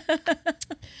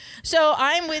 So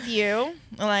I'm with you.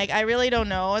 Like, I really don't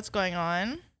know what's going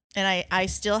on. And I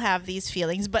still have these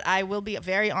feelings, but I will be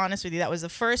very honest with you. That was the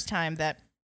first time that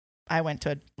I went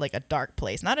to a dark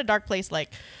place. Not a dark place,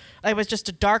 like it was just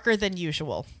a darker than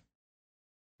usual.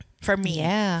 For me.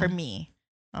 Yeah. For me.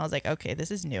 I was like, okay, this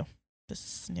is new.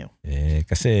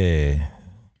 Kasi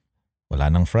wala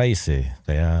nang fries eh.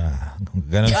 Kaya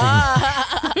ganun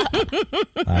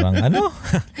parang ano?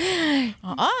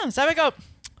 Sabi ko,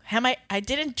 I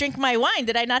didn't drink my wine.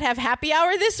 Did I not have happy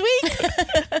hour this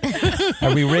week?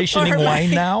 Are we rationing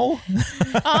wine now?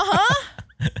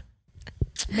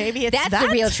 Maybe it's That's the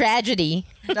real tragedy.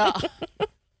 No,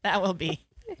 that will be.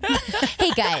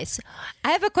 Hey guys,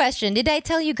 I have a question. Did I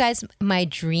tell you guys my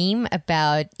dream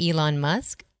about Elon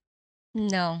Musk?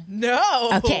 No.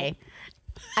 Okay.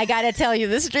 I gotta tell you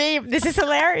this dream. This is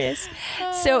hilarious.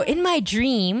 So in my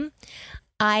dream,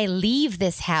 I leave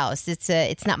this house.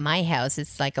 It's not my house.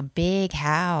 It's like a big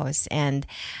house, and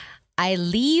I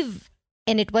leave,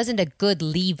 and it wasn't a good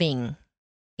leaving.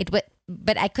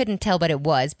 But I couldn't tell what it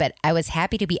was. But I was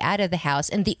happy to be out of the house,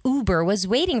 and the Uber was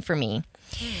waiting for me.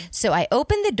 So I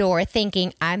opened the door,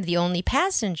 thinking I'm the only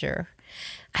passenger.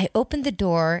 I opened the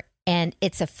door, and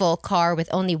it's a full car with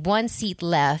only one seat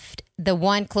left, the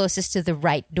one closest to the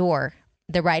right door,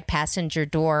 the right passenger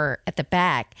door at the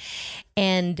back,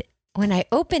 and when I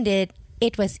opened it,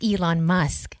 it was Elon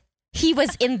Musk. He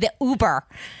was in the Uber.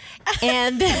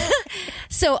 And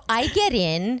so I get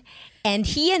in, and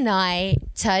he and I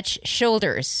touch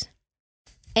shoulders.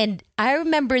 And I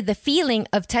remember the feeling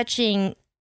of touching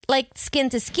like skin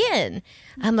to skin.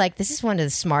 I'm like, this is one of the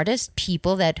smartest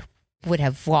people that would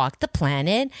have walked the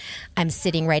planet. I'm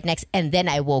sitting right next, and then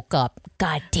I woke up.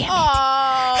 God damn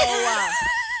it.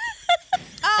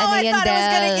 I thought it was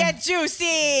gonna get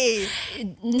juicy.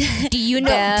 Do you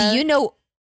know?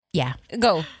 Yeah.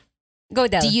 Go,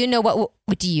 Del. Do you know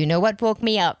what woke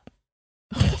me up?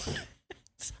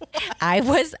 I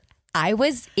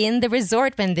was in the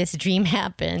resort when this dream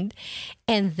happened,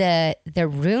 and the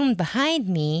room behind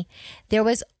me, there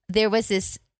was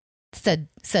this thud,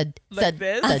 thud, Like thud,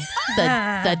 this? thud,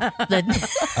 thud, thud,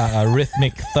 thud.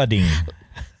 Rhythmic thudding.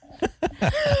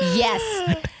 Yes.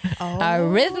 A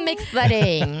rhythmic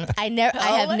thudding. I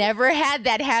have never had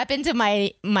that happen to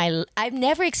my I've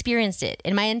never experienced it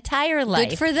in my entire life.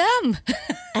 Good for them.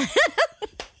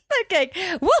 Okay.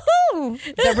 Woohoo!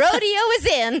 The rodeo is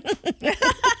in.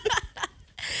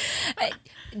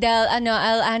 Del,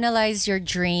 I'll analyze your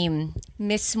dream.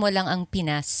 Miss mo lang ang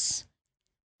Pinas.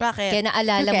 Bakit? Kaya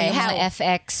naalala mo yung mga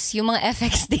FX. Yung mga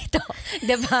FX dito.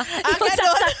 Diba?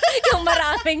 Yung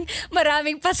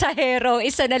maraming pasahero.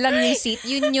 Isa na lang yung seat.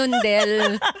 Yun,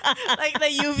 Del. Like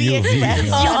the UV Express.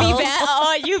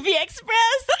 UV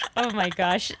Express. Oh my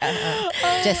gosh.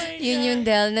 Yun,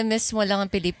 Del. Na-miss mo lang ang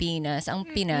Pilipinas. Ang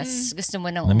Pinas. Gusto mo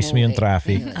nang Na-miss mo yung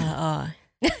traffic.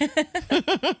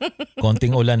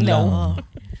 Konting ulan lang.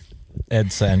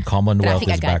 EDSA and Commonwealth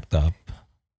Traffic is agad. backed up.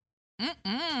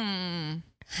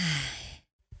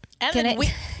 And then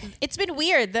it's been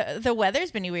weird. The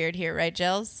weather's been weird here, right,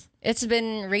 Gels? It's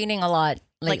been raining a lot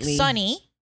lately. Like sunny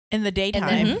in the daytime,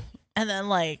 then- and then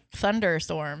like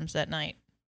thunderstorms at night.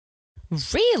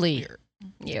 Really?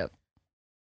 Yep.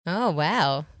 Oh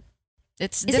wow.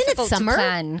 It's Isn't it difficult summer? to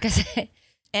plan kasi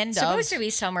End supposed of. to be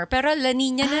summer, pero La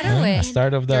Nina na raw eh.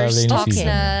 Start of the There's rainy talks season.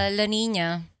 na La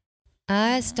Nina.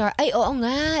 Ay, oo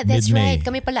nga. That's Mid-May. right.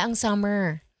 Kami pala ang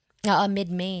summer.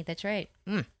 Mid-May. That's right.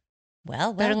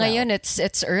 Well. Pero ngayon,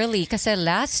 it's early. Kasi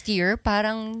last year,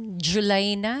 parang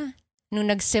July na.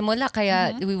 Nung nagsimula,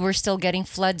 kaya we were still getting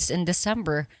floods in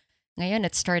December. Ngayon,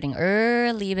 it's starting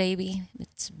early, baby.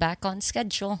 It's back on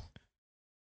schedule.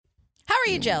 How are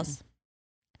you, Gels?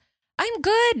 I'm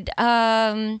good.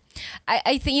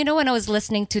 I think, when I was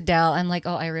listening to Del, I'm like,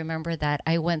 oh, I remember that.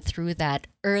 I went through that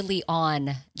early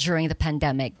on during the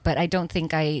pandemic, but I don't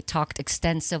think I talked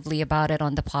extensively about it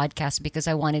on the podcast because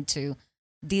I wanted to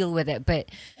deal with it. But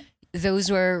those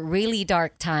were really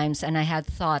dark times, and I had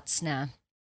thoughts na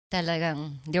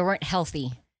talagang they weren't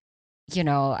healthy.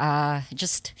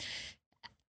 just.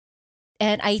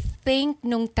 And I think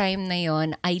nung time na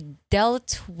yon, I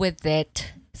dealt with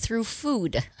it through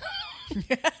food.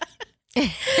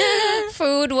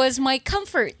 Food was my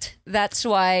comfort. That's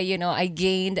why, I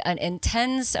gained an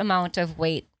intense amount of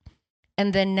weight.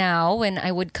 And then now when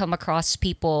I would come across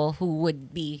people who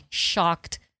would be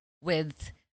shocked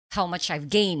with how much I've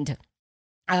gained,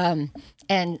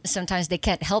 and sometimes they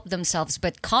can't help themselves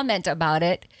but comment about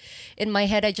it. In my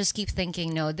head, I just keep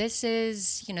thinking, no, this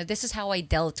is how I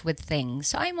dealt with things.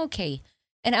 So I'm okay.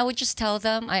 And I would just tell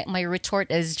them, my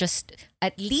retort is just,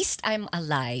 at least I'm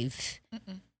alive.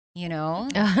 And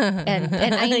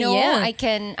I know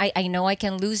I know I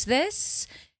can lose this,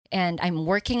 and I'm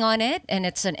working on it, and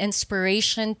it's an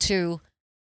inspiration to,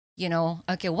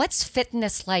 okay, what's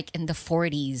fitness like in the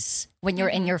 40s when you're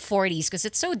in your 40s? Because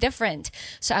it's so different.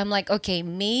 So I'm like, okay,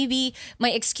 maybe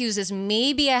my excuse is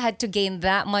maybe I had to gain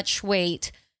that much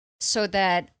weight so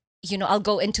that, I'll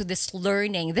go into this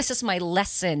learning. This is my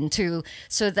lesson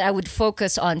so that I would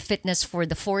focus on fitness for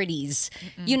the 40s.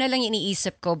 Yun na lang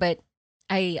iniisip ko, but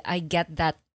I get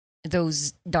that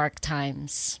those dark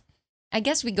times. I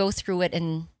guess we go through it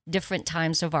in different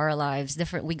times of our lives.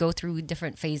 We go through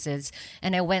different phases,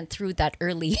 and I went through that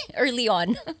early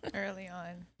on. Early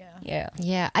on, yeah. Yeah.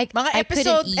 Yeah.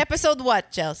 Mga episode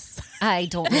what, Chels? I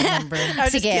don't remember.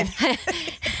 Sige.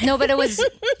 No, but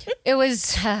it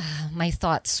was my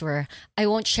thoughts were, I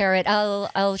won't share it.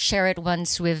 I'll share it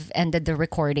once we've ended the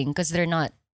recording, because they're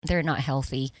not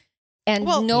healthy. And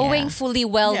knowing fully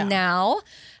well now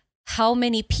how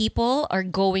many people are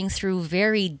going through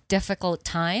very difficult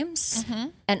times,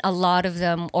 and a lot of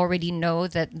them already know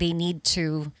that they need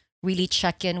to really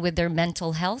check in with their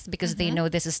mental health, because they know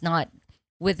this is not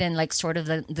within like sort of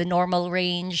the normal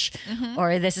range,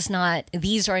 or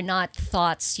these are not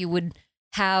thoughts you would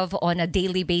have on a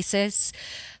daily basis.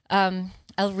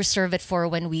 I'll reserve it for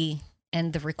when we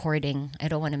end the recording. I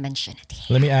don't want to mention it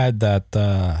here. Let me add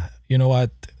that, you know what,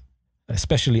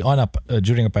 especially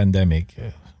during a pandemic,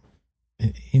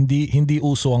 hindi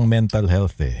uso ang mental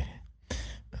health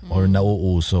or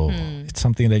nauuso. It's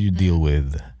something that you deal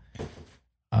with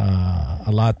a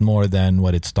lot more than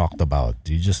what it's talked about.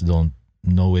 You just don't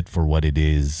know it for what it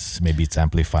is. Maybe it's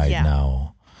amplified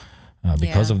now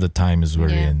because of the times we're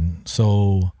in.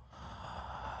 So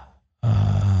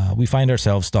we find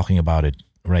ourselves talking about it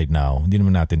right now. Hindi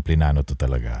naman natin plinano to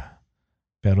talaga.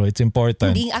 Pero it's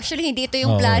important. Hindi ito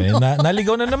yung plano.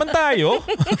 Naligaw na naman tayo.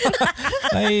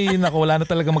 Ay, naku, wala na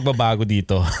talaga magbabago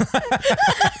dito.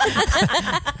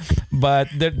 But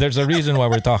there's a reason why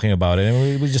we're talking about it.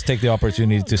 And we just take the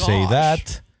opportunity to say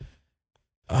that.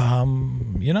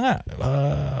 Yun na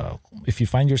nga. If you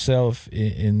find yourself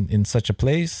in such a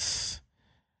place,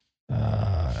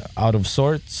 out of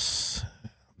sorts,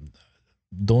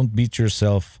 don't beat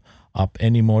yourself up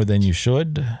any more than you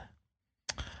should.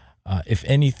 If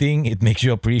anything, it makes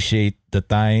you appreciate the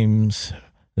times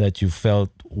that you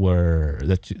felt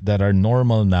that are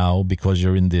normal now, because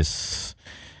you're in this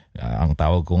ang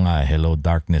tawag ko nga, hello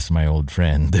darkness, my old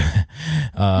friend.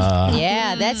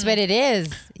 Yeah, that's what it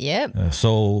is. Yep.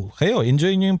 So, kayo,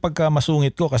 enjoy nyo yung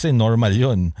pagkamasungit ko kasi normal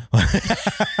yun.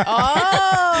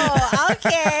 Oh,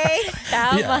 okay.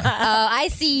 Tama. I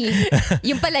see.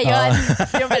 Yung pala yun.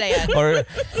 Or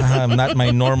not my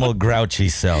normal grouchy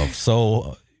self.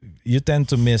 So, you tend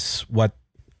to miss what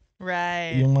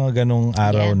yung mga ganong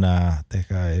araw na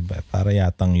teka, para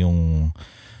yatang yung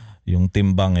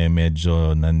timbang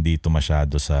medyo nandito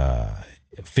masyado sa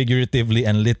figuratively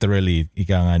and literally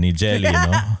ika nga ni Jelly,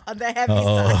 no? On the heavy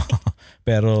side.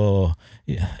 Pero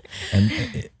and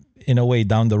in a way,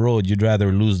 down the road, you'd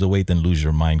rather lose the weight than lose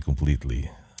your mind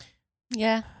completely.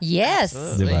 Yeah. Yes.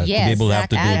 Diba? Yes. To be able to have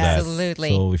to do that. Absolutely.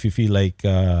 So if you feel like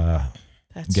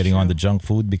getting on the junk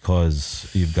food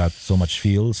because you've got so much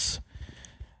feels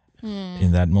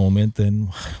in that moment,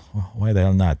 then why the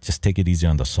hell not? Just take it easy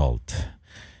on the salt.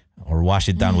 Or wash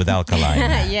it down with alkaline.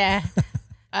 Yeah.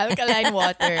 Alkaline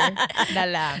water na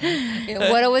lang.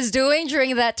 What I was doing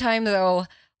during that time, though,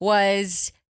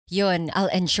 was I'll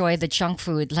enjoy the junk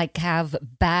food, like have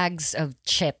bags of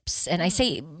chips. And I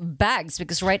say bags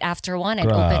because right after one, I'd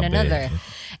open another.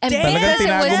 And talagang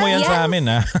tinago mo yan sa amin,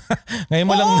 ha? Ngayon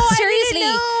mo lang. Seriously.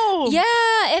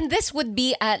 Yeah, and this would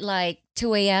be at like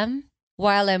 2 a.m.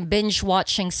 while I'm binge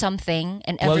watching something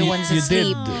and everyone's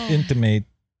asleep. You did intimate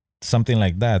something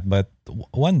like that, but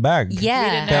one bag.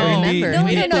 Yeah. Pero hindi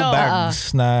No. two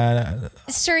bags na...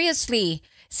 Seriously.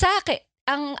 Sa akin,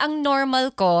 ang normal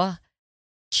ko,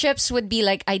 chips would be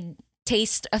like, I'd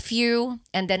taste a few,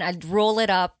 and then I'd roll it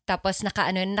up. Tapos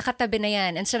nakatabi na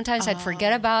yan. And sometimes I'd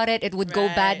forget about it. It would go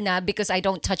bad na because I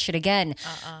don't touch it again.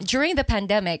 During the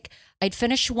pandemic, I'd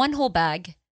finish one whole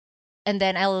bag, and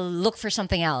then I'll look for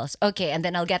something else. Okay, and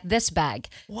then I'll get this bag,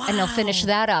 and I'll finish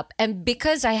that up. And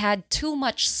because I had too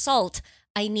much salt,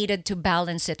 I needed to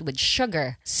balance it with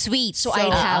sugar. Sweet. So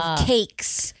I'd have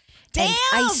cakes and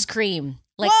ice cream,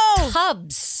 like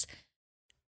tubs.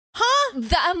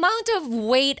 The amount of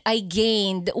weight I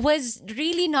gained was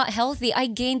really not healthy. I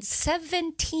gained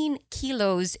 17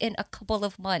 kilos in a couple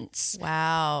of months.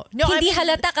 Wow. No, Hindi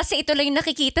halata kasi ito lang yung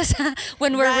nakikita sa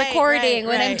when we're recording,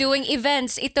 when I'm doing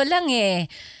events. Ito lang eh.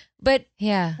 But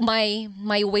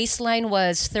my waistline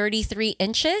was 33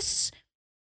 inches.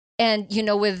 And,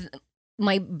 with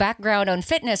my background on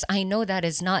fitness, I know that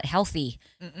is not healthy.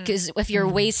 Because if your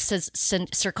waist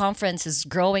circumference is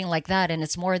growing like that and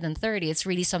it's more than 30, it's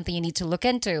really something you need to look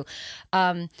into.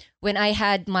 When I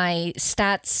had my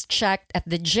stats checked at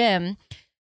the gym,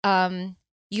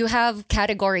 you have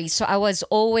categories. So I was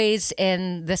always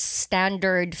in the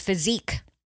standard physique.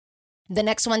 The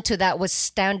next one to that was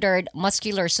standard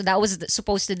muscular. So that was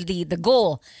supposed to be the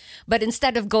goal. But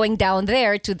instead of going down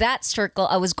there to that circle,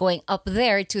 I was going up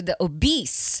there to the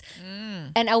obese.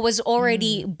 And I was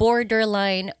already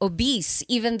borderline obese,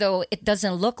 even though it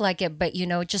doesn't look like it. But,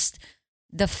 just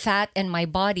the fat in my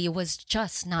body was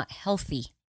just not healthy.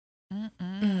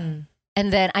 And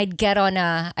then I'd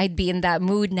be in that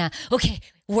mood na, okay,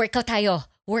 workout tayo,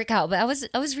 workout. But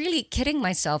I was really kidding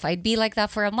myself. I'd be like that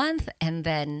for a month and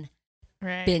then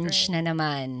binge na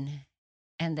naman.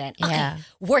 And then,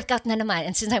 workout na naman.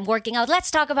 And since I'm working out, let's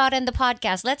talk about it in the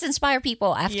podcast. Let's inspire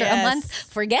people. After a month,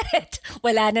 forget it.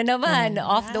 Wala na naman.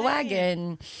 Off the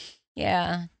wagon.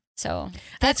 Yeah. So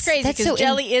that's crazy because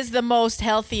Jelly is the most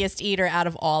healthiest eater out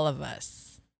of all of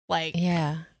us. Like,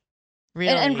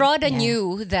 really. And Rhoda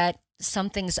knew that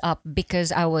something's up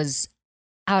because I was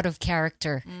out of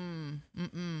character. I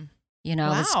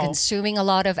was consuming a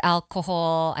lot of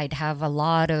alcohol. I'd have a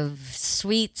lot of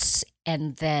sweets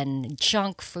and then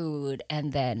junk food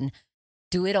and then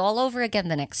do it all over again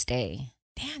the next day.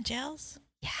 Damn, Gels.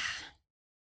 Yeah.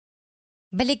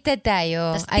 Baligtad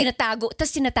tayo.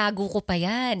 Tapos tinatago ko pa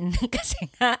yan. Kasi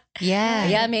nga,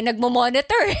 may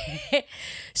nagmo-monitor.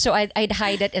 So I'd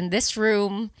hide it in this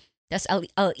room. Tapos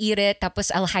I'll eat it.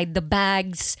 Tapos I'll hide the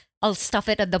bags. I'll stuff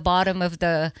it at the bottom of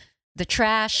the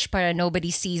trash para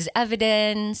nobody sees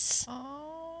evidence.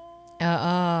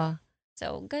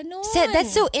 So, ganon. So,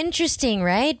 that's so interesting,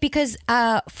 right? Because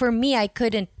for me,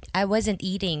 I wasn't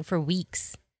eating for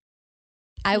weeks.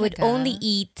 I would only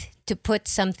eat to put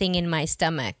something in my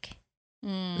stomach.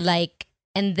 And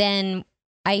then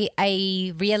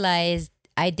I realized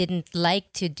I didn't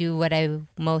like to do what I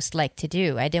most like to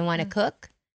do. I didn't want to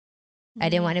cook. I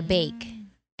didn't want to bake.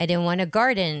 I didn't want to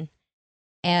garden.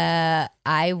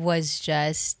 I was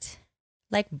just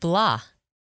like blah.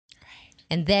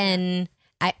 And then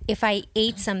if I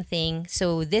ate something,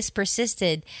 so this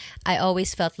persisted, I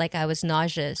always felt like I was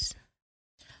nauseous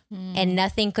and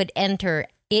nothing could enter.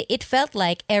 It felt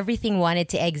like everything wanted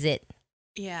to exit.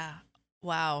 Yeah.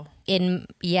 Wow. In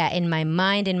my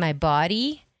mind, in my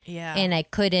body. Yeah. And I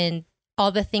couldn't,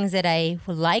 all the things that I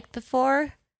liked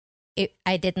before,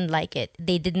 I didn't like it.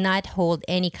 They did not hold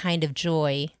any kind of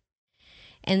joy.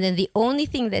 And then the only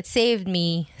thing that saved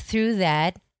me through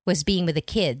that was being with the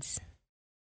kids.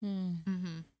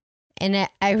 And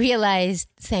I realized,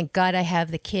 thank God I have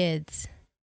the kids.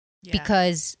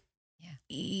 Because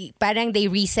parang they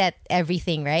reset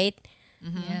everything, right?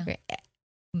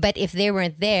 But if they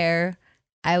weren't there,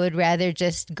 I would rather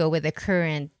just go with the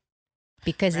current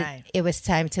because it was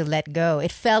time to let go.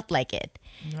 It felt like it.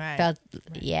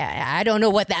 I don't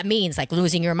know what that means. Like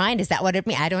losing your mind, is that what it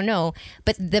means? I don't know.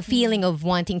 But the feeling of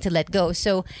wanting to let go.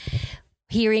 So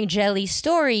hearing Jelly's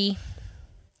story,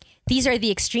 these are the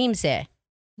extremes there.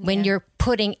 When you're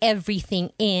putting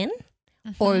everything in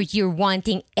or you're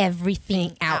wanting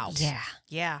everything out.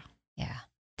 Yeah.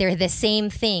 They're the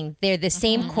same thing. They're the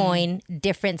same coin,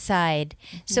 different side.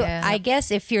 So I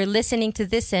guess if you're listening to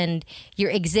this and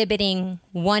you're exhibiting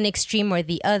one extreme or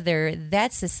the other,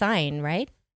 that's a sign, right?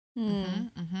 And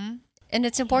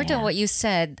it's important what you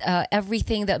said.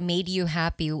 Everything that made you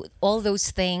happy, all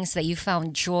those things that you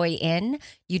found joy in,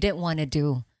 you didn't want to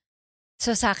do.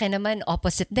 So sa akin naman,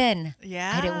 opposite din.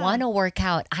 Yeah. I didn't want to work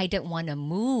out. I didn't want to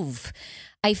move.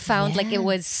 I found like it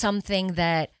was something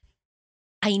that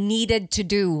I needed to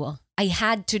do. I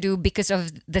had to do because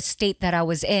of the state that I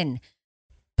was in.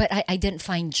 But I didn't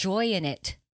find joy in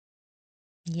it.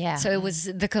 Yeah. So it was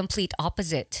the complete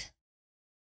opposite.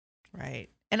 Right.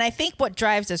 And I think what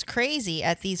drives us crazy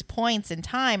at these points in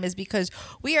time is because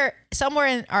we are somewhere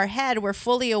in our head, we're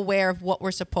fully aware of what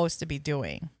we're supposed to be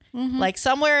doing. Like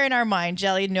somewhere in our mind,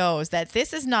 Jelly knows that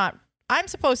this is not, I'm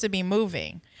supposed to be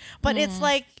moving. But it's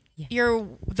like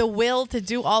the will to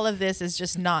do all of this is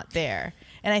just not there.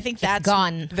 And I think that's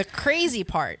gone. The crazy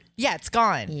part. Yeah, it's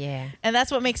gone. Yeah. And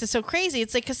that's what makes it so crazy.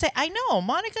 It's like, cause I know,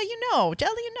 Monica, you know,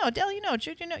 Jelly, you know, Del, you know,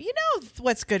 Jude, you know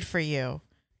what's good for you.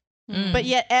 But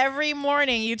yet every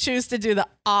morning you choose to do the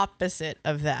opposite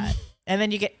of that. And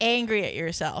then you get angry at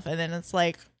yourself. And then it's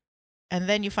like, and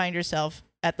then you find yourself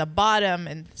at the bottom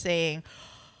and saying,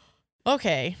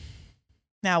 okay,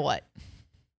 now what?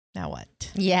 Now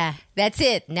what? Yeah, that's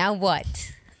it. Now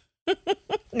what?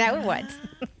 Now what?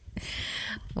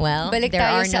 Well, Balik there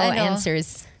tayo are sa no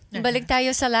answers. Balik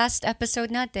tayo sa last episode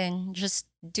natin. Just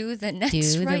do the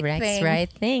next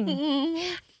right thing.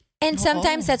 And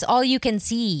sometimes that's all you can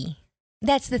see.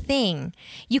 That's the thing.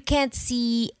 You can't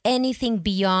see anything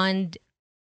beyond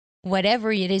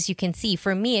whatever it is you can see.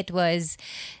 For me, it was,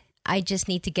 I just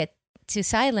need to get to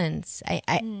silence.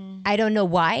 I don't know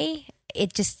why.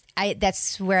 It just,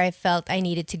 that's where I felt I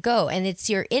needed to go. And it's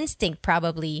your instinct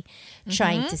probably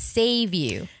trying to save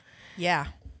you. Yeah.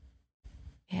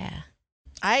 Yeah.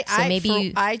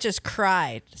 I just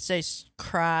cried. So just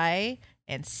cry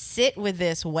and sit with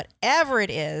this, whatever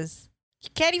it is. You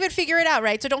can't even figure it out,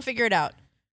 right? So don't figure it out.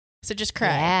 So just cry.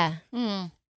 Yeah.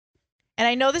 And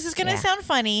I know this is going to sound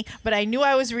funny, but I knew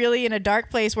I was really in a dark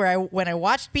place when I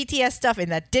watched BTS stuff,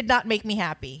 and that did not make me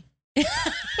happy.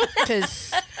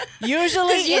 Because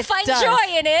usually you find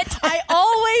joy in it. I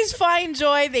always find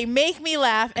joy. They make me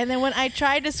laugh. And then when I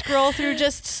tried to scroll through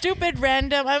just stupid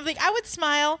random, I would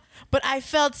smile, but I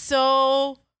felt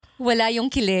so... Wala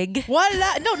yung kilig.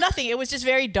 No, nothing. It was just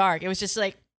very dark. It was just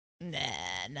like, nah,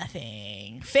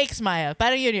 nothing. Fake smile.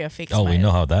 Parang yun yung fake smile. Oh, we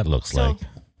know how that looks like.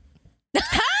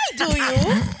 Do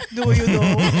you? Do you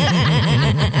know?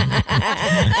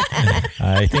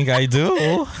 I think I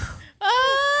do.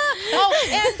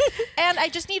 And I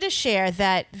just need to share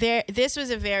that this was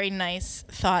a very nice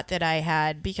thought that I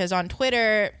had, because on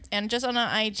Twitter and just on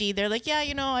IG, they're like, yeah,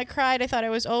 I cried. I thought I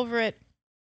was over it.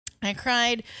 I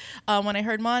cried when I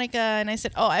heard Monica, and I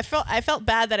said, I felt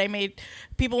bad that I made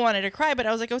people wanted to cry, but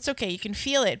I was like, oh, it's okay. You can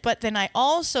feel it. But then I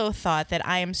also thought that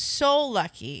I am so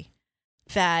lucky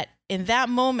that in that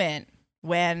moment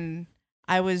when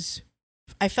I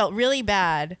felt really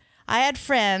bad, I had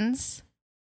friends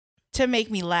to make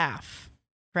me laugh,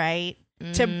 right?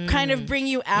 To kind of bring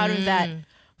you out of that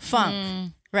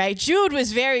funk, right? Jude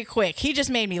was very quick. He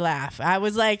just made me laugh. I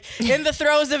was like in the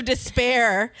throes of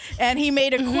despair, and he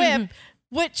made a quip,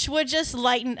 which would just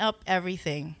lighten up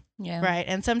everything, right?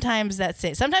 And sometimes that's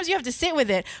it. Sometimes you have to sit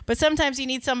with it, but sometimes you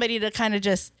need somebody to kind of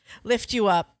just lift you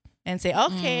up and say,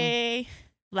 okay,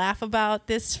 laugh about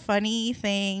this funny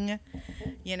thing,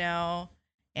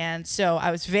 And so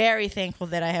I was very thankful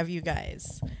that I have you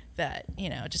guys that,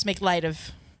 just make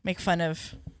fun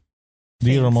of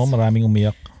Biro mo, maraming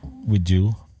umiyak with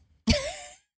you.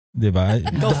 Diba?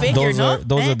 Go figure,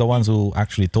 those are the ones who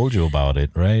actually told you about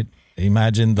it, right?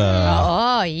 Imagine the...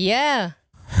 Oh, yeah.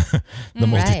 the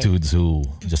multitudes who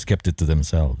just kept it to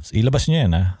themselves. Ilabas niyo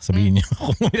yan, ha? Sabihin niyo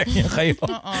kung umiyak niya kayo.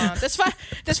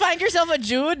 Just find yourself a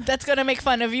Jude that's gonna make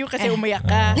fun of you kasi umiyak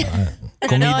ka.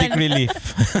 Comedic relief.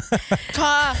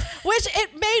 Which it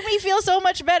made me feel so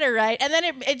much better, right? And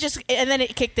then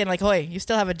it kicked in like, hoy, you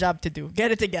still have a job to do.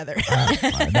 Get it together.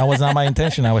 That was not my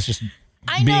intention. I was just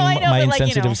being my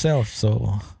insensitive self.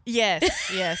 So yes.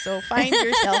 So find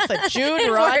yourself a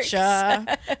Jude Rocha.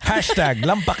 #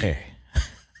 lampake.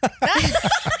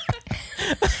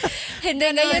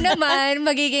 Hindi, ngayon naman,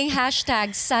 magiging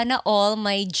 # sana all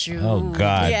my Jude. Oh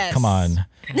God, yes. Come on.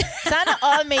 Sana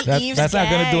all my Eve's That's not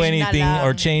going to do anything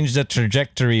or change the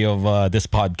trajectory of this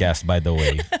podcast, by the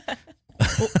way.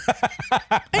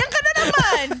 Ayan ka na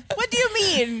naman. What do you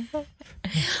mean?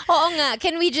 Oo nga.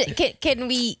 Can we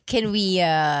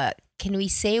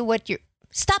say what you're...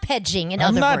 Stop hedging, in I'm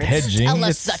other not words. hedging. Tell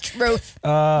us the truth.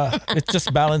 It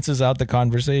just balances out the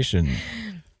conversation.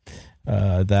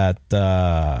 That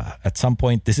at some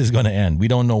point this is going to end. We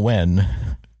don't know when.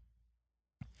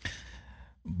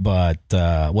 But,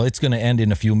 it's going to end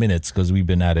in a few minutes because we've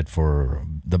been at it for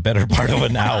the better part of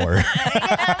an hour.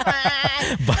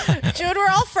 Jude, we're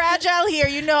all fragile here.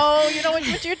 You know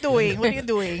what you're doing. What are you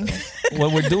doing?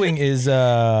 What we're doing is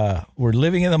we're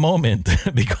living in the moment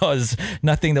because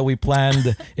nothing that we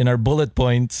planned in our bullet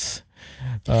points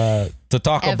to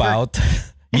talk about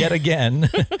yet again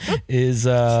is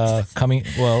coming.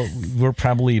 Well, we're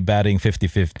probably batting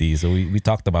 50-50. So we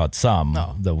talked about some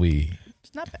that we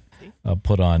It's not bad.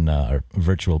 put on our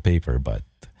virtual paper, but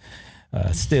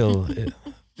still,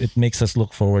 it makes us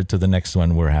look forward to the next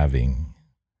one we're having,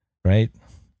 right?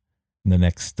 The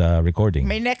next recording.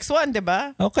 May next one,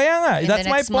 diba? Oh, kaya nga. In That's the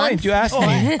my next point. month? You asked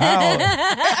me.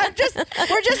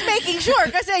 We're just making sure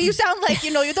because you sound like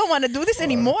you don't want to do this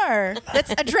anymore.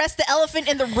 Let's address the elephant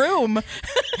in the room.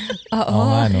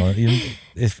 Oh, no.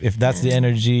 If that's the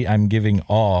energy I'm giving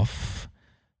off,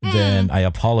 then I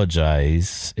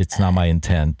apologize. It's not my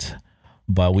intent.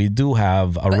 But we do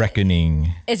have a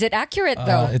reckoning. Is it accurate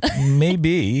though? It may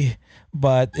be,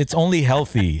 but it's only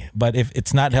healthy. But if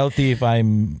it's not healthy, if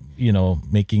I'm,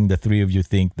 making the three of you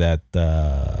think that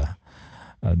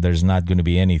there's not going to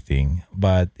be anything,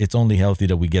 but it's only healthy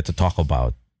that we get to talk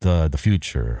about the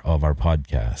future of our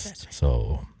podcast. Right.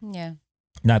 So, yeah.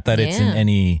 Not that it's in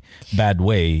any bad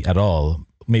way at all.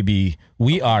 Maybe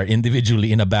we are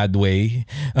individually in a bad way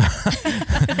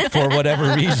for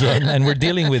whatever reason, and we're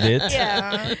dealing with it.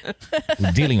 Yeah.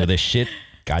 We're dealing with this shit.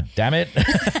 God damn it.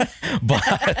 But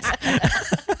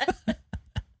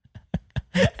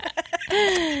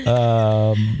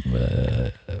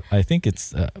I think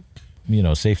it's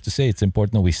safe to say it's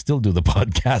important that we still do the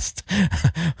podcast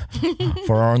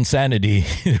for our own sanity.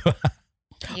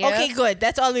 Okay, good.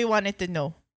 That's all we wanted to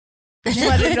know. We just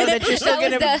wanted to know that you're still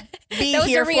going to be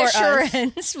here for us. That was the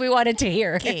reassurance we wanted to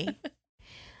hear. Okay.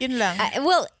 Yun lang.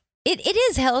 Well, it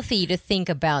is healthy to think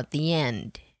about the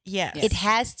end. Yes. It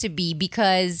has to be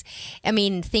because,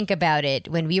 think about it.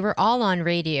 When we were all on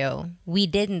radio, we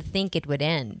didn't think it would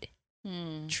end.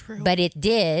 True. But it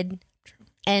did. True.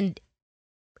 And,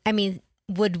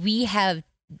 would we have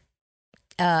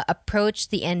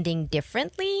approached the ending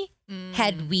differently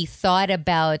had we thought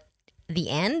about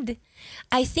the end?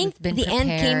 I think the end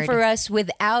came for us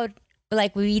without,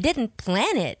 we didn't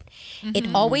plan it. It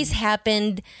always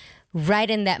happened right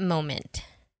in that moment.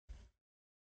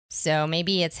 So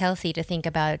maybe it's healthy to think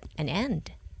about an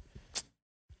end.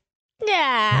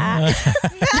 Yeah.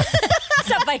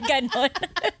 Sabay ganon.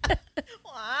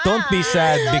 Don't be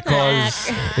sad because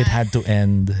it had to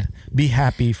end. Be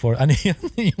happy for Be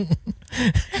happy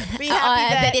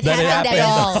that it happened at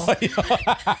all.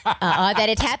 That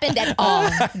it happened at all.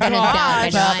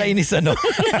 Ganon. Nakakainis ano.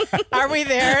 Are we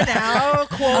there now?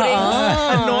 Quoting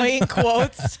annoying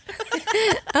quotes.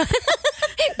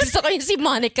 Gusto ko yung si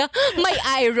Monica. May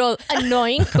eye roll.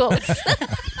 Annoying quotes.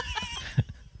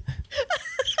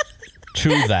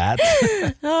 True that.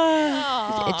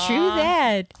 True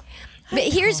that. But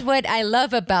here's what I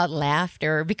love about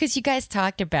laughter, because you guys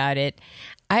talked about it.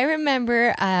 I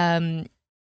remember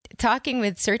talking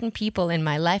with certain people in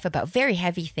my life about very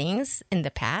heavy things in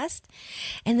the past.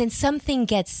 And then something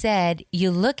gets said,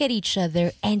 you look at each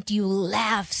other and you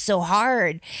laugh so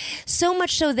hard. So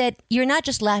much so that you're not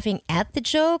just laughing at the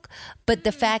joke, but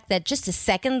the fact that just a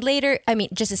second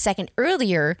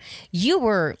earlier, you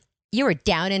were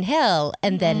down in hell,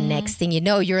 and then next thing you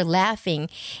know, you're laughing.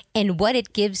 And what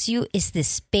it gives you is the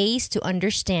space to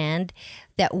understand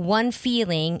that one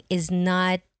feeling is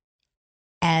not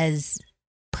as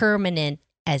permanent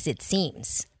as it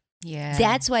seems. Yeah.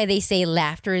 That's why they say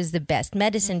laughter is the best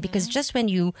medicine, because just when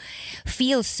you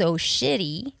feel so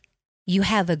shitty, you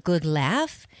have a good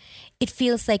laugh, it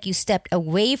feels like you stepped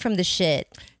away from the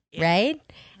shit, right?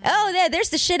 Oh, there's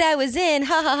the shit I was in.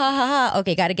 Ha, ha, ha, ha, ha.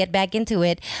 Okay, got to get back into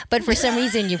it. But for some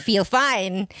reason, you feel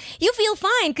fine. You feel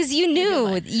fine because you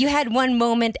knew you had one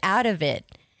moment out of it.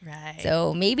 Right.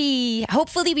 So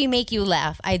hopefully we make you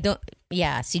laugh.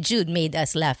 Si Jude made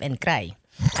us laugh and cry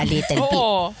a little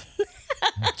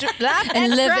bit. Laugh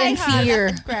and live cry, in fear.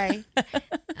 Laugh and cry.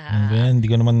 Hindi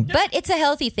ko naman, But it's a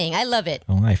healthy thing. I love it.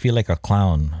 I feel like a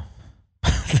clown.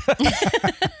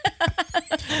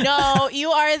 No,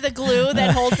 you are the glue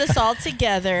that holds us all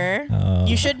together.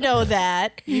 You should know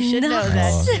that. You should know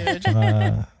that, dude.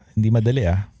 Hindi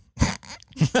madali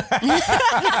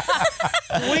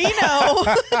We know.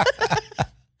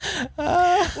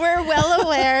 We're well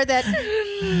aware that.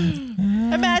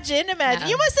 Imagine.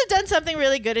 You must have done something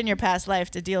really good in your past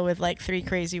life to deal with like 3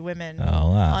 crazy women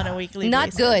on a weekly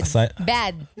Not basis. good.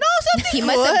 Bad. No, something He good.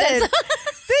 must have done something.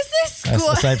 This is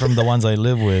good. Aside from the ones I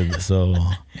live with, so.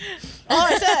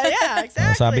 Yeah,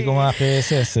 exactly. Sabi ko nga kay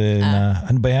Ses, na,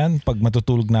 ano ba yan? Pag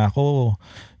matutulog na ako,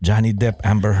 Johnny Depp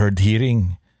Amber Heard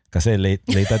hearing. Kasi late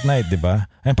at night, di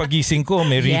ba? Ay, pagising ko,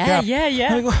 may recap. Yeah.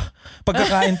 Sabi ko,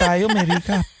 pagkakain tayo, may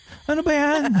recap. Ano ba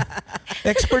yan?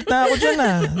 Expert na ako dyan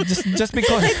Just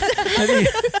because.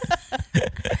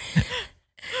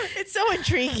 It's so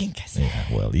intriguing.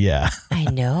 Yeah.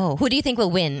 I know. Who do you think will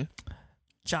win?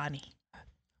 Johnny.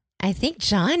 I think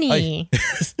Johnny.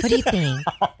 What do you think?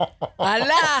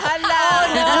 Hala.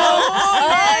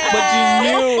 But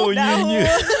you knew.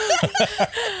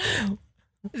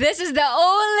 This is the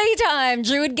only time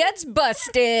Jude gets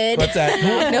busted. What's that?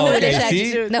 Nahuli siya,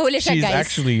 see? Nahuli siya, She's guys.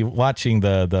 actually watching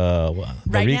the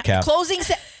Right now, recap.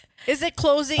 is it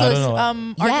closing? I don't know.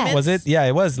 Arguments? Was it? Yeah,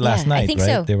 it was last Yeah, I night, think right?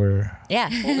 so. They were. Yeah,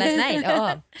 last night.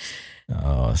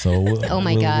 Oh. So Oh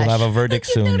my we'll gosh. have a verdict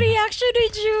soon. Reaction ni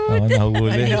Jude.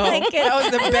 Nahuli. No, like it. that was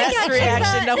the best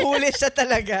reaction. Nahuli siya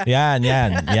talaga. Yan.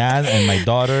 And my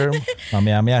daughter,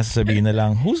 mamaya sasabihin na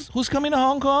lang, who's coming to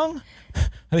Hong Kong?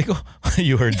 Sabi ko,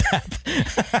 you heard that?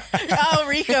 Oh,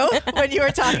 Rico, when you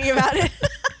were talking about it.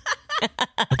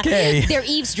 Okay. They're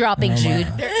eavesdropping, Jude.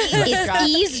 It's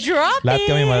eavesdropping. Lahat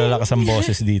kami malalakas ang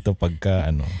boses dito pagka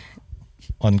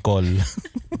on call.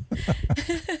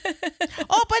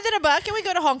 Oh, pwede na ba? Can we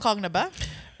go to Hong Kong na ba?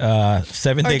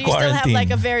 7-day Or do you still have quarantine.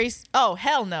 like a very... Oh,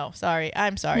 hell no. Sorry.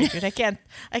 I'm sorry, dude. I can't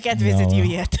visit No. you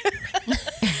yet.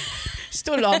 It's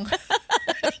too long.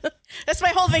 That's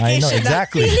my whole I know, vacation.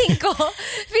 exactly. Feeling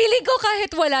ko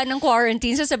kahit wala ng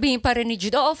quarantine, sasabihin pa rin ni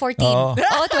Jude, 14. Oo.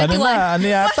 21. Ano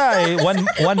yata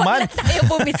one month. Ayaw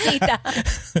bumisita.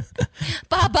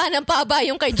 Pahaba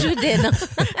yung kay Jude, no?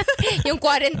 Yung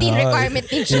quarantine requirement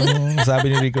ni Jude. Yung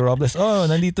sabi ni Rico Robles,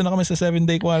 nandito na kami sa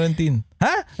 7-day quarantine.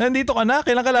 Ha? Nandito ka na?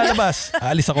 Kailan ka lalabas?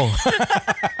 Aalis ako.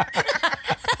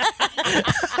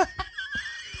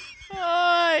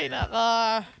 Ay,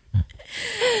 naka.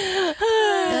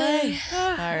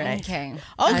 All right. Okay.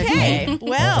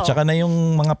 Well. At saka na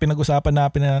yung mga pinag-usapan na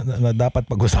dapat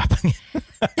pag-usapan.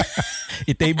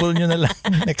 I-table nyo na lang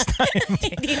next time.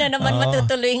 Hindi na naman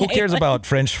matutuloy Who cares about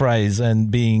French fries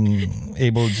and being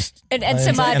able just... And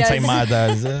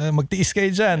ensaimadas. Magtiis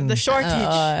kayo dyan. The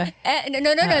shortage.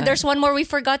 No. There's one more we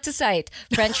forgot to cite.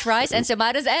 French fries,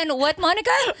 ensaimadas, and what,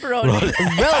 Monica?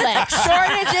 Rolex.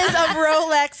 Shortages of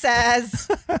Rolexes.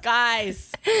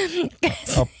 Guys.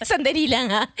 Sandali lang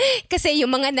ha. Kasi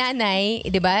yung mga nanay,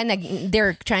 di ba,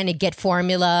 they're trying to get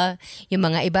formula. Yung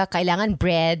mga iba, kailangan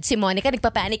bread. Si Monica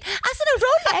nagpapanik. Asan ang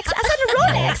Rolex? Asan ang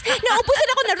Rolex? Naubusan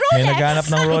ako ng Rolex. May naghanap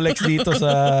ng Rolex dito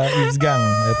sa Eve's Gang.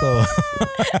 Ito.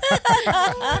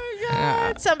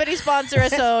 Somebody sponsor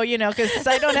us, so, because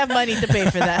I don't have money to pay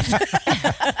for that.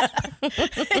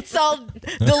 It's all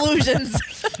delusions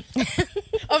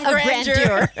of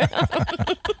grandeur.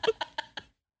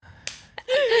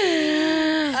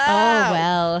 Oh,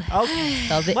 well.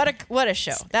 Okay. What a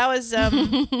show. That was, a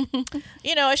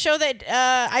show that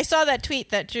I saw that tweet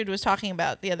that Jude was talking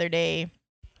about the other day.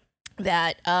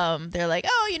 That they're like,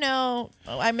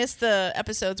 I missed the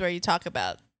episodes where you talk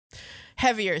about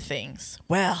heavier things.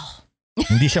 Well.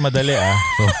 Hindi siya madali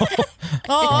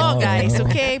So, guys,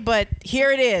 okay, but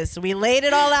here it is. We laid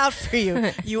it all out for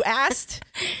you. You asked,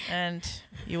 and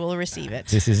you will receive it.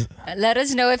 This is... Let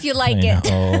us know if you like it.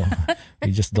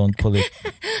 We just don't pull it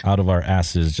out of our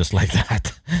asses just like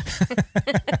that.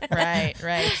 Right.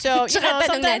 So,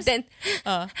 sometimes...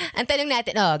 Ang tanong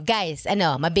natin, guys,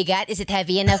 mabigat? Is it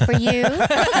heavy enough for you?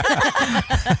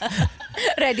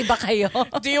 Ready ba kayo?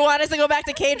 Do you want us to go back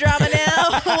to K-drama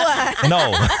now? What? No.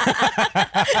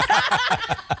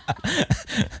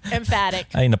 Emphatic.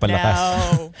 Ay, napalakas.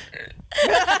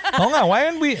 No. Why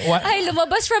aren't we... Ay,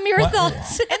 lumabas from your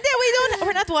thoughts. And then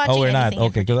we're not watching we're not. anything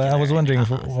in Okay, because I was wondering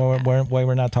why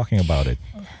we're not talking about it.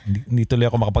 Hindi tuloy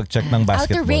ako makapag-check ng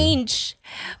basketball. Outer Range.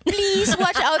 Please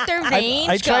watch Outer Range,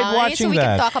 I tried guys, watching so we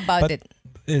that. can talk about it.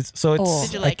 Did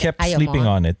you like I kept it? sleeping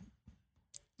on it.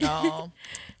 No.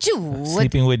 Jude.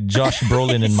 Sleeping with Josh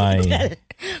Brolin in my...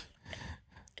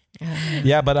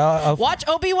 Yeah, but I'll Watch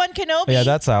Obi-Wan Kenobi. Yeah,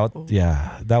 that's out.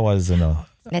 Yeah, that was,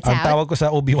 That's ang out? tawag ko sa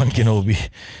Obi-Wan Kenobi.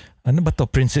 Ano ba to?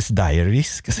 Princess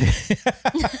Diaries? Kasi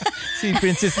si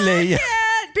Princess Leia.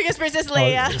 Because Princess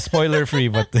Leia. Spoiler free,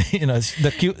 but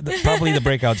probably the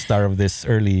breakout star of this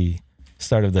early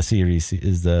start of the series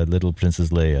is the little Princess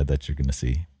Leia that you're gonna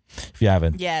see. If you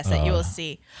haven't, Yes, that you will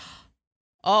see.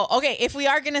 Oh, okay. If we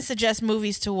are going to suggest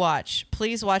movies to watch,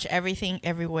 please watch Everything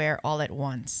Everywhere All at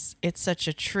Once. It's such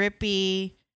a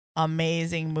trippy,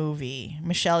 amazing movie.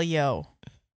 Michelle Yeoh.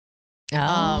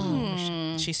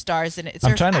 She stars in it.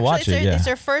 I'm trying to watch it. It's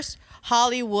her first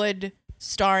Hollywood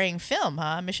starring film,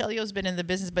 huh? Michelle Yeoh's been in the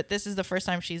business, but this is the first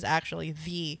time she's actually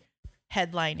the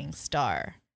headlining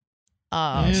star.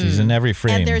 she's in every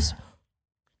frame. And there's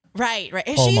right.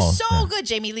 And Almost, she's so good.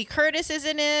 Jamie Lee Curtis is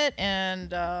in it, and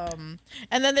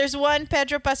then there's one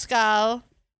Pedro Pascal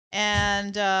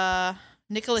and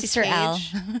Nicolas Sister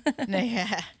Cage.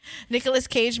 Al. Nicolas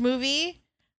Cage movie,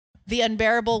 The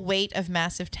Unbearable Weight of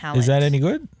Massive Talent. Is that any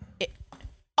good?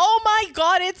 Oh my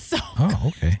God, it's so good. Oh,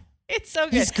 okay. It's so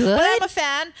good. He's good? But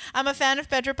I'm a fan of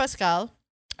Pedro Pascal.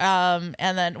 And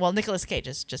then, Nicolas Cage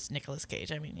is just Nicolas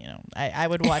Cage. I mean, I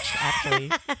would watch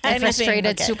actually anything.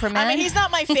 Frustrated Superman. I mean, he's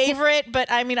not my favorite,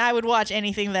 but I mean, I would watch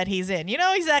anything that he's in.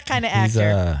 He's that kind of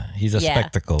actor. He's a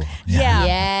spectacle.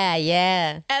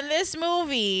 Yeah. And this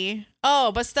movie,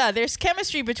 basta, there's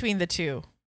chemistry between the two.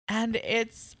 And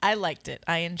I liked it.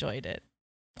 I enjoyed it.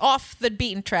 Off the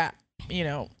beaten track,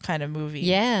 kind of movie.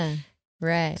 Yeah,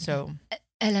 right. So...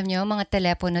 Alam nyo, mga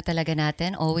telepono talaga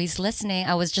natin, always listening.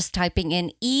 I was just typing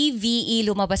in EVE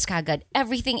lumabas kagad.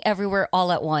 Everything, everywhere,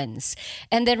 all at once.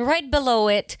 And then right below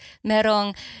it,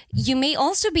 merong, you may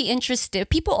also be interested,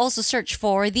 people also search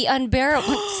for the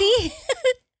unbearable, see?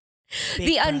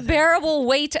 The unbearable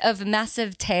weight of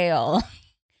massive tail.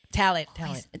 Talent.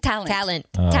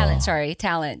 Sorry,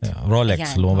 talent. Rolex,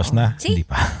 Yan. lumabas na. See? Hindi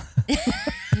pa.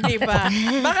 Di ba?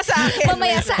 Baka sa akin.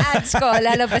 Mamaya sa ads ko,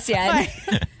 lalabas yan.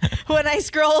 When I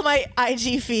scroll my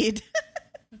IG feed.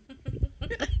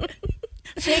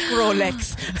 Fake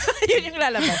Rolex. Yun yung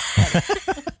lalabas.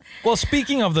 Well,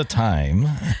 speaking of the time.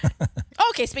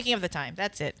 Okay, speaking of the time.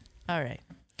 That's it. All right.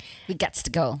 We got to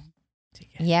go.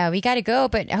 Yeah, we got to go.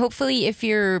 But hopefully if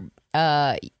you're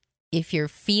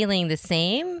feeling the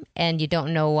same and you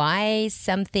don't know why,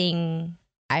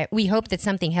 we hope that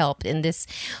something helped in this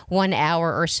 1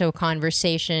 hour or so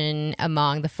conversation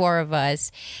among the four of us.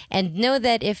 And know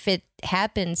that if it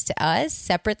happens to us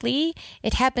separately,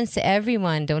 it happens to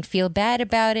everyone. Don't feel bad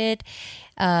about it.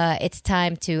 It's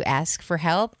time to ask for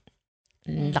help.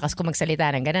 Lakas ko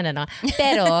magsalita ng ganun, ano?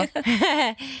 Pero,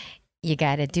 you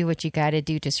gotta do what you gotta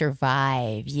do to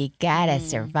survive. You gotta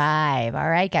survive, all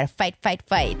right? Gotta fight.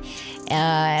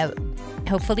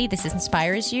 Hopefully this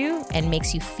inspires you and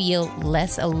makes you feel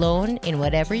less alone in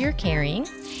whatever you're carrying.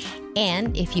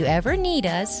 And if you ever need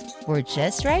us, we're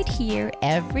just right here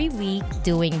every week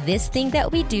doing this thing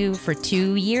that we do for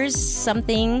 2 years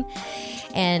something.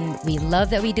 And we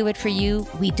love that we do it for you.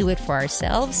 We do it for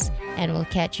ourselves. And we'll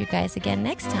catch you guys again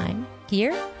next time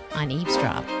here on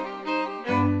Eavesdrop.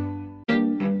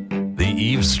 The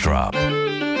Eavesdrop.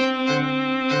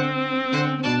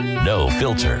 No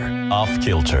filter, off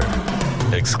kilter.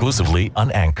 Exclusively on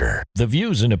Anchor. The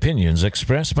views and opinions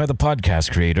expressed by the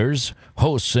podcast creators,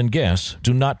 hosts, and guests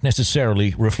do not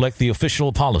necessarily reflect the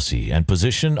official policy and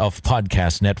position of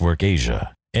Podcast Network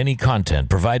Asia. Any content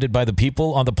provided by the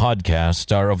people on the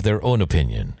podcast are of their own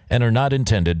opinion and are not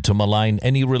intended to malign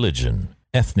any religion,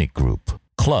 ethnic group,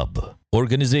 club,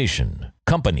 organization,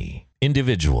 company,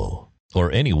 individual,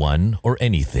 or anyone or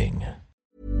anything.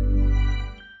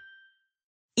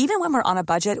 Even when we're on a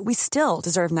budget, we still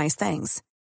deserve nice things.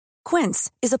 Quince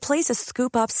is a place to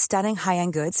scoop up stunning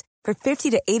high-end goods for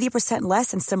 50 to 80%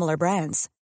 less than similar brands.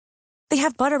 They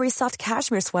have buttery soft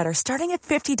cashmere sweaters starting at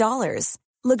 $50,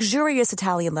 luxurious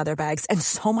Italian leather bags, and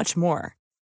so much more.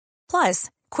 Plus,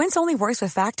 Quince only works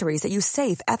with factories that use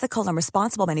safe, ethical, and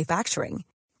responsible manufacturing.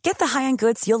 Get the high-end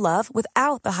goods you'll love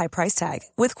without the high price tag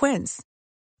with Quince.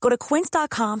 Go to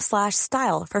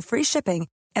quince.com/style for free shipping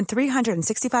and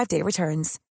 365-day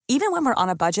returns. Even when we're on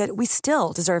a budget, we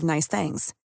still deserve nice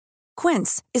things.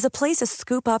 Quince is a place to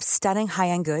scoop up stunning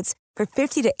high-end goods for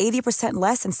 50 to 80%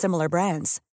 less than similar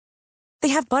brands. They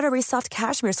have buttery soft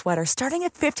cashmere sweaters starting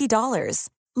at $50,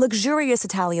 luxurious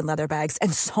Italian leather bags,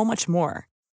 and so much more.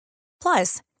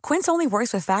 Plus, Quince only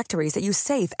works with factories that use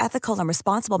safe, ethical, and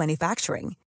responsible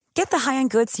manufacturing. Get the high-end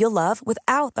goods you'll love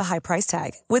without the high price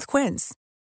tag with Quince.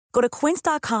 Go to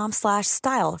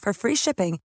quince.com/style for free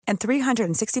shipping and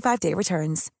 365-day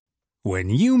returns. When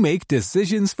you make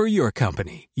decisions for your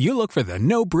company, you look for the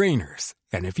no-brainers.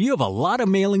 And if you have a lot of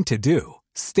mailing to do,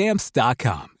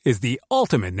 Stamps.com is the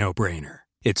ultimate no-brainer.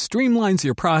 It streamlines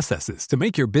your processes to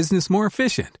make your business more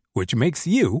efficient, which makes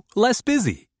you less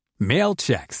busy. Mail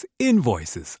checks,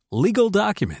 invoices, legal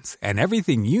documents, and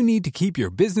everything you need to keep your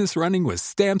business running with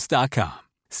Stamps.com.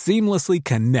 Seamlessly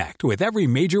connect with every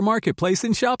major marketplace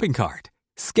and shopping cart.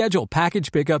 Schedule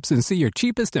package pickups and see your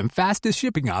cheapest and fastest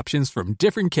shipping options from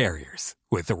different carriers.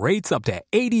 With rates up to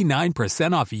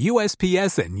 89% off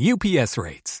USPS and UPS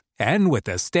rates. And with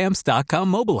the Stamps.com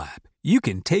mobile app, you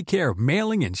can take care of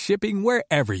mailing and shipping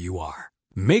wherever you are.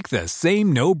 Make the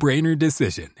same no-brainer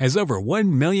decision as over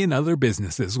 1 million other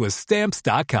businesses with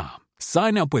Stamps.com.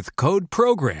 Sign up with code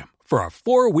PROGRAM for a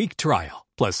 4-week trial,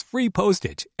 plus free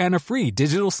postage and a free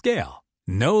digital scale.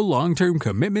 No long-term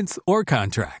commitments or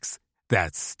contracts.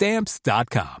 That's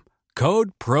Stamps.com.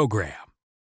 Code PROGRAM.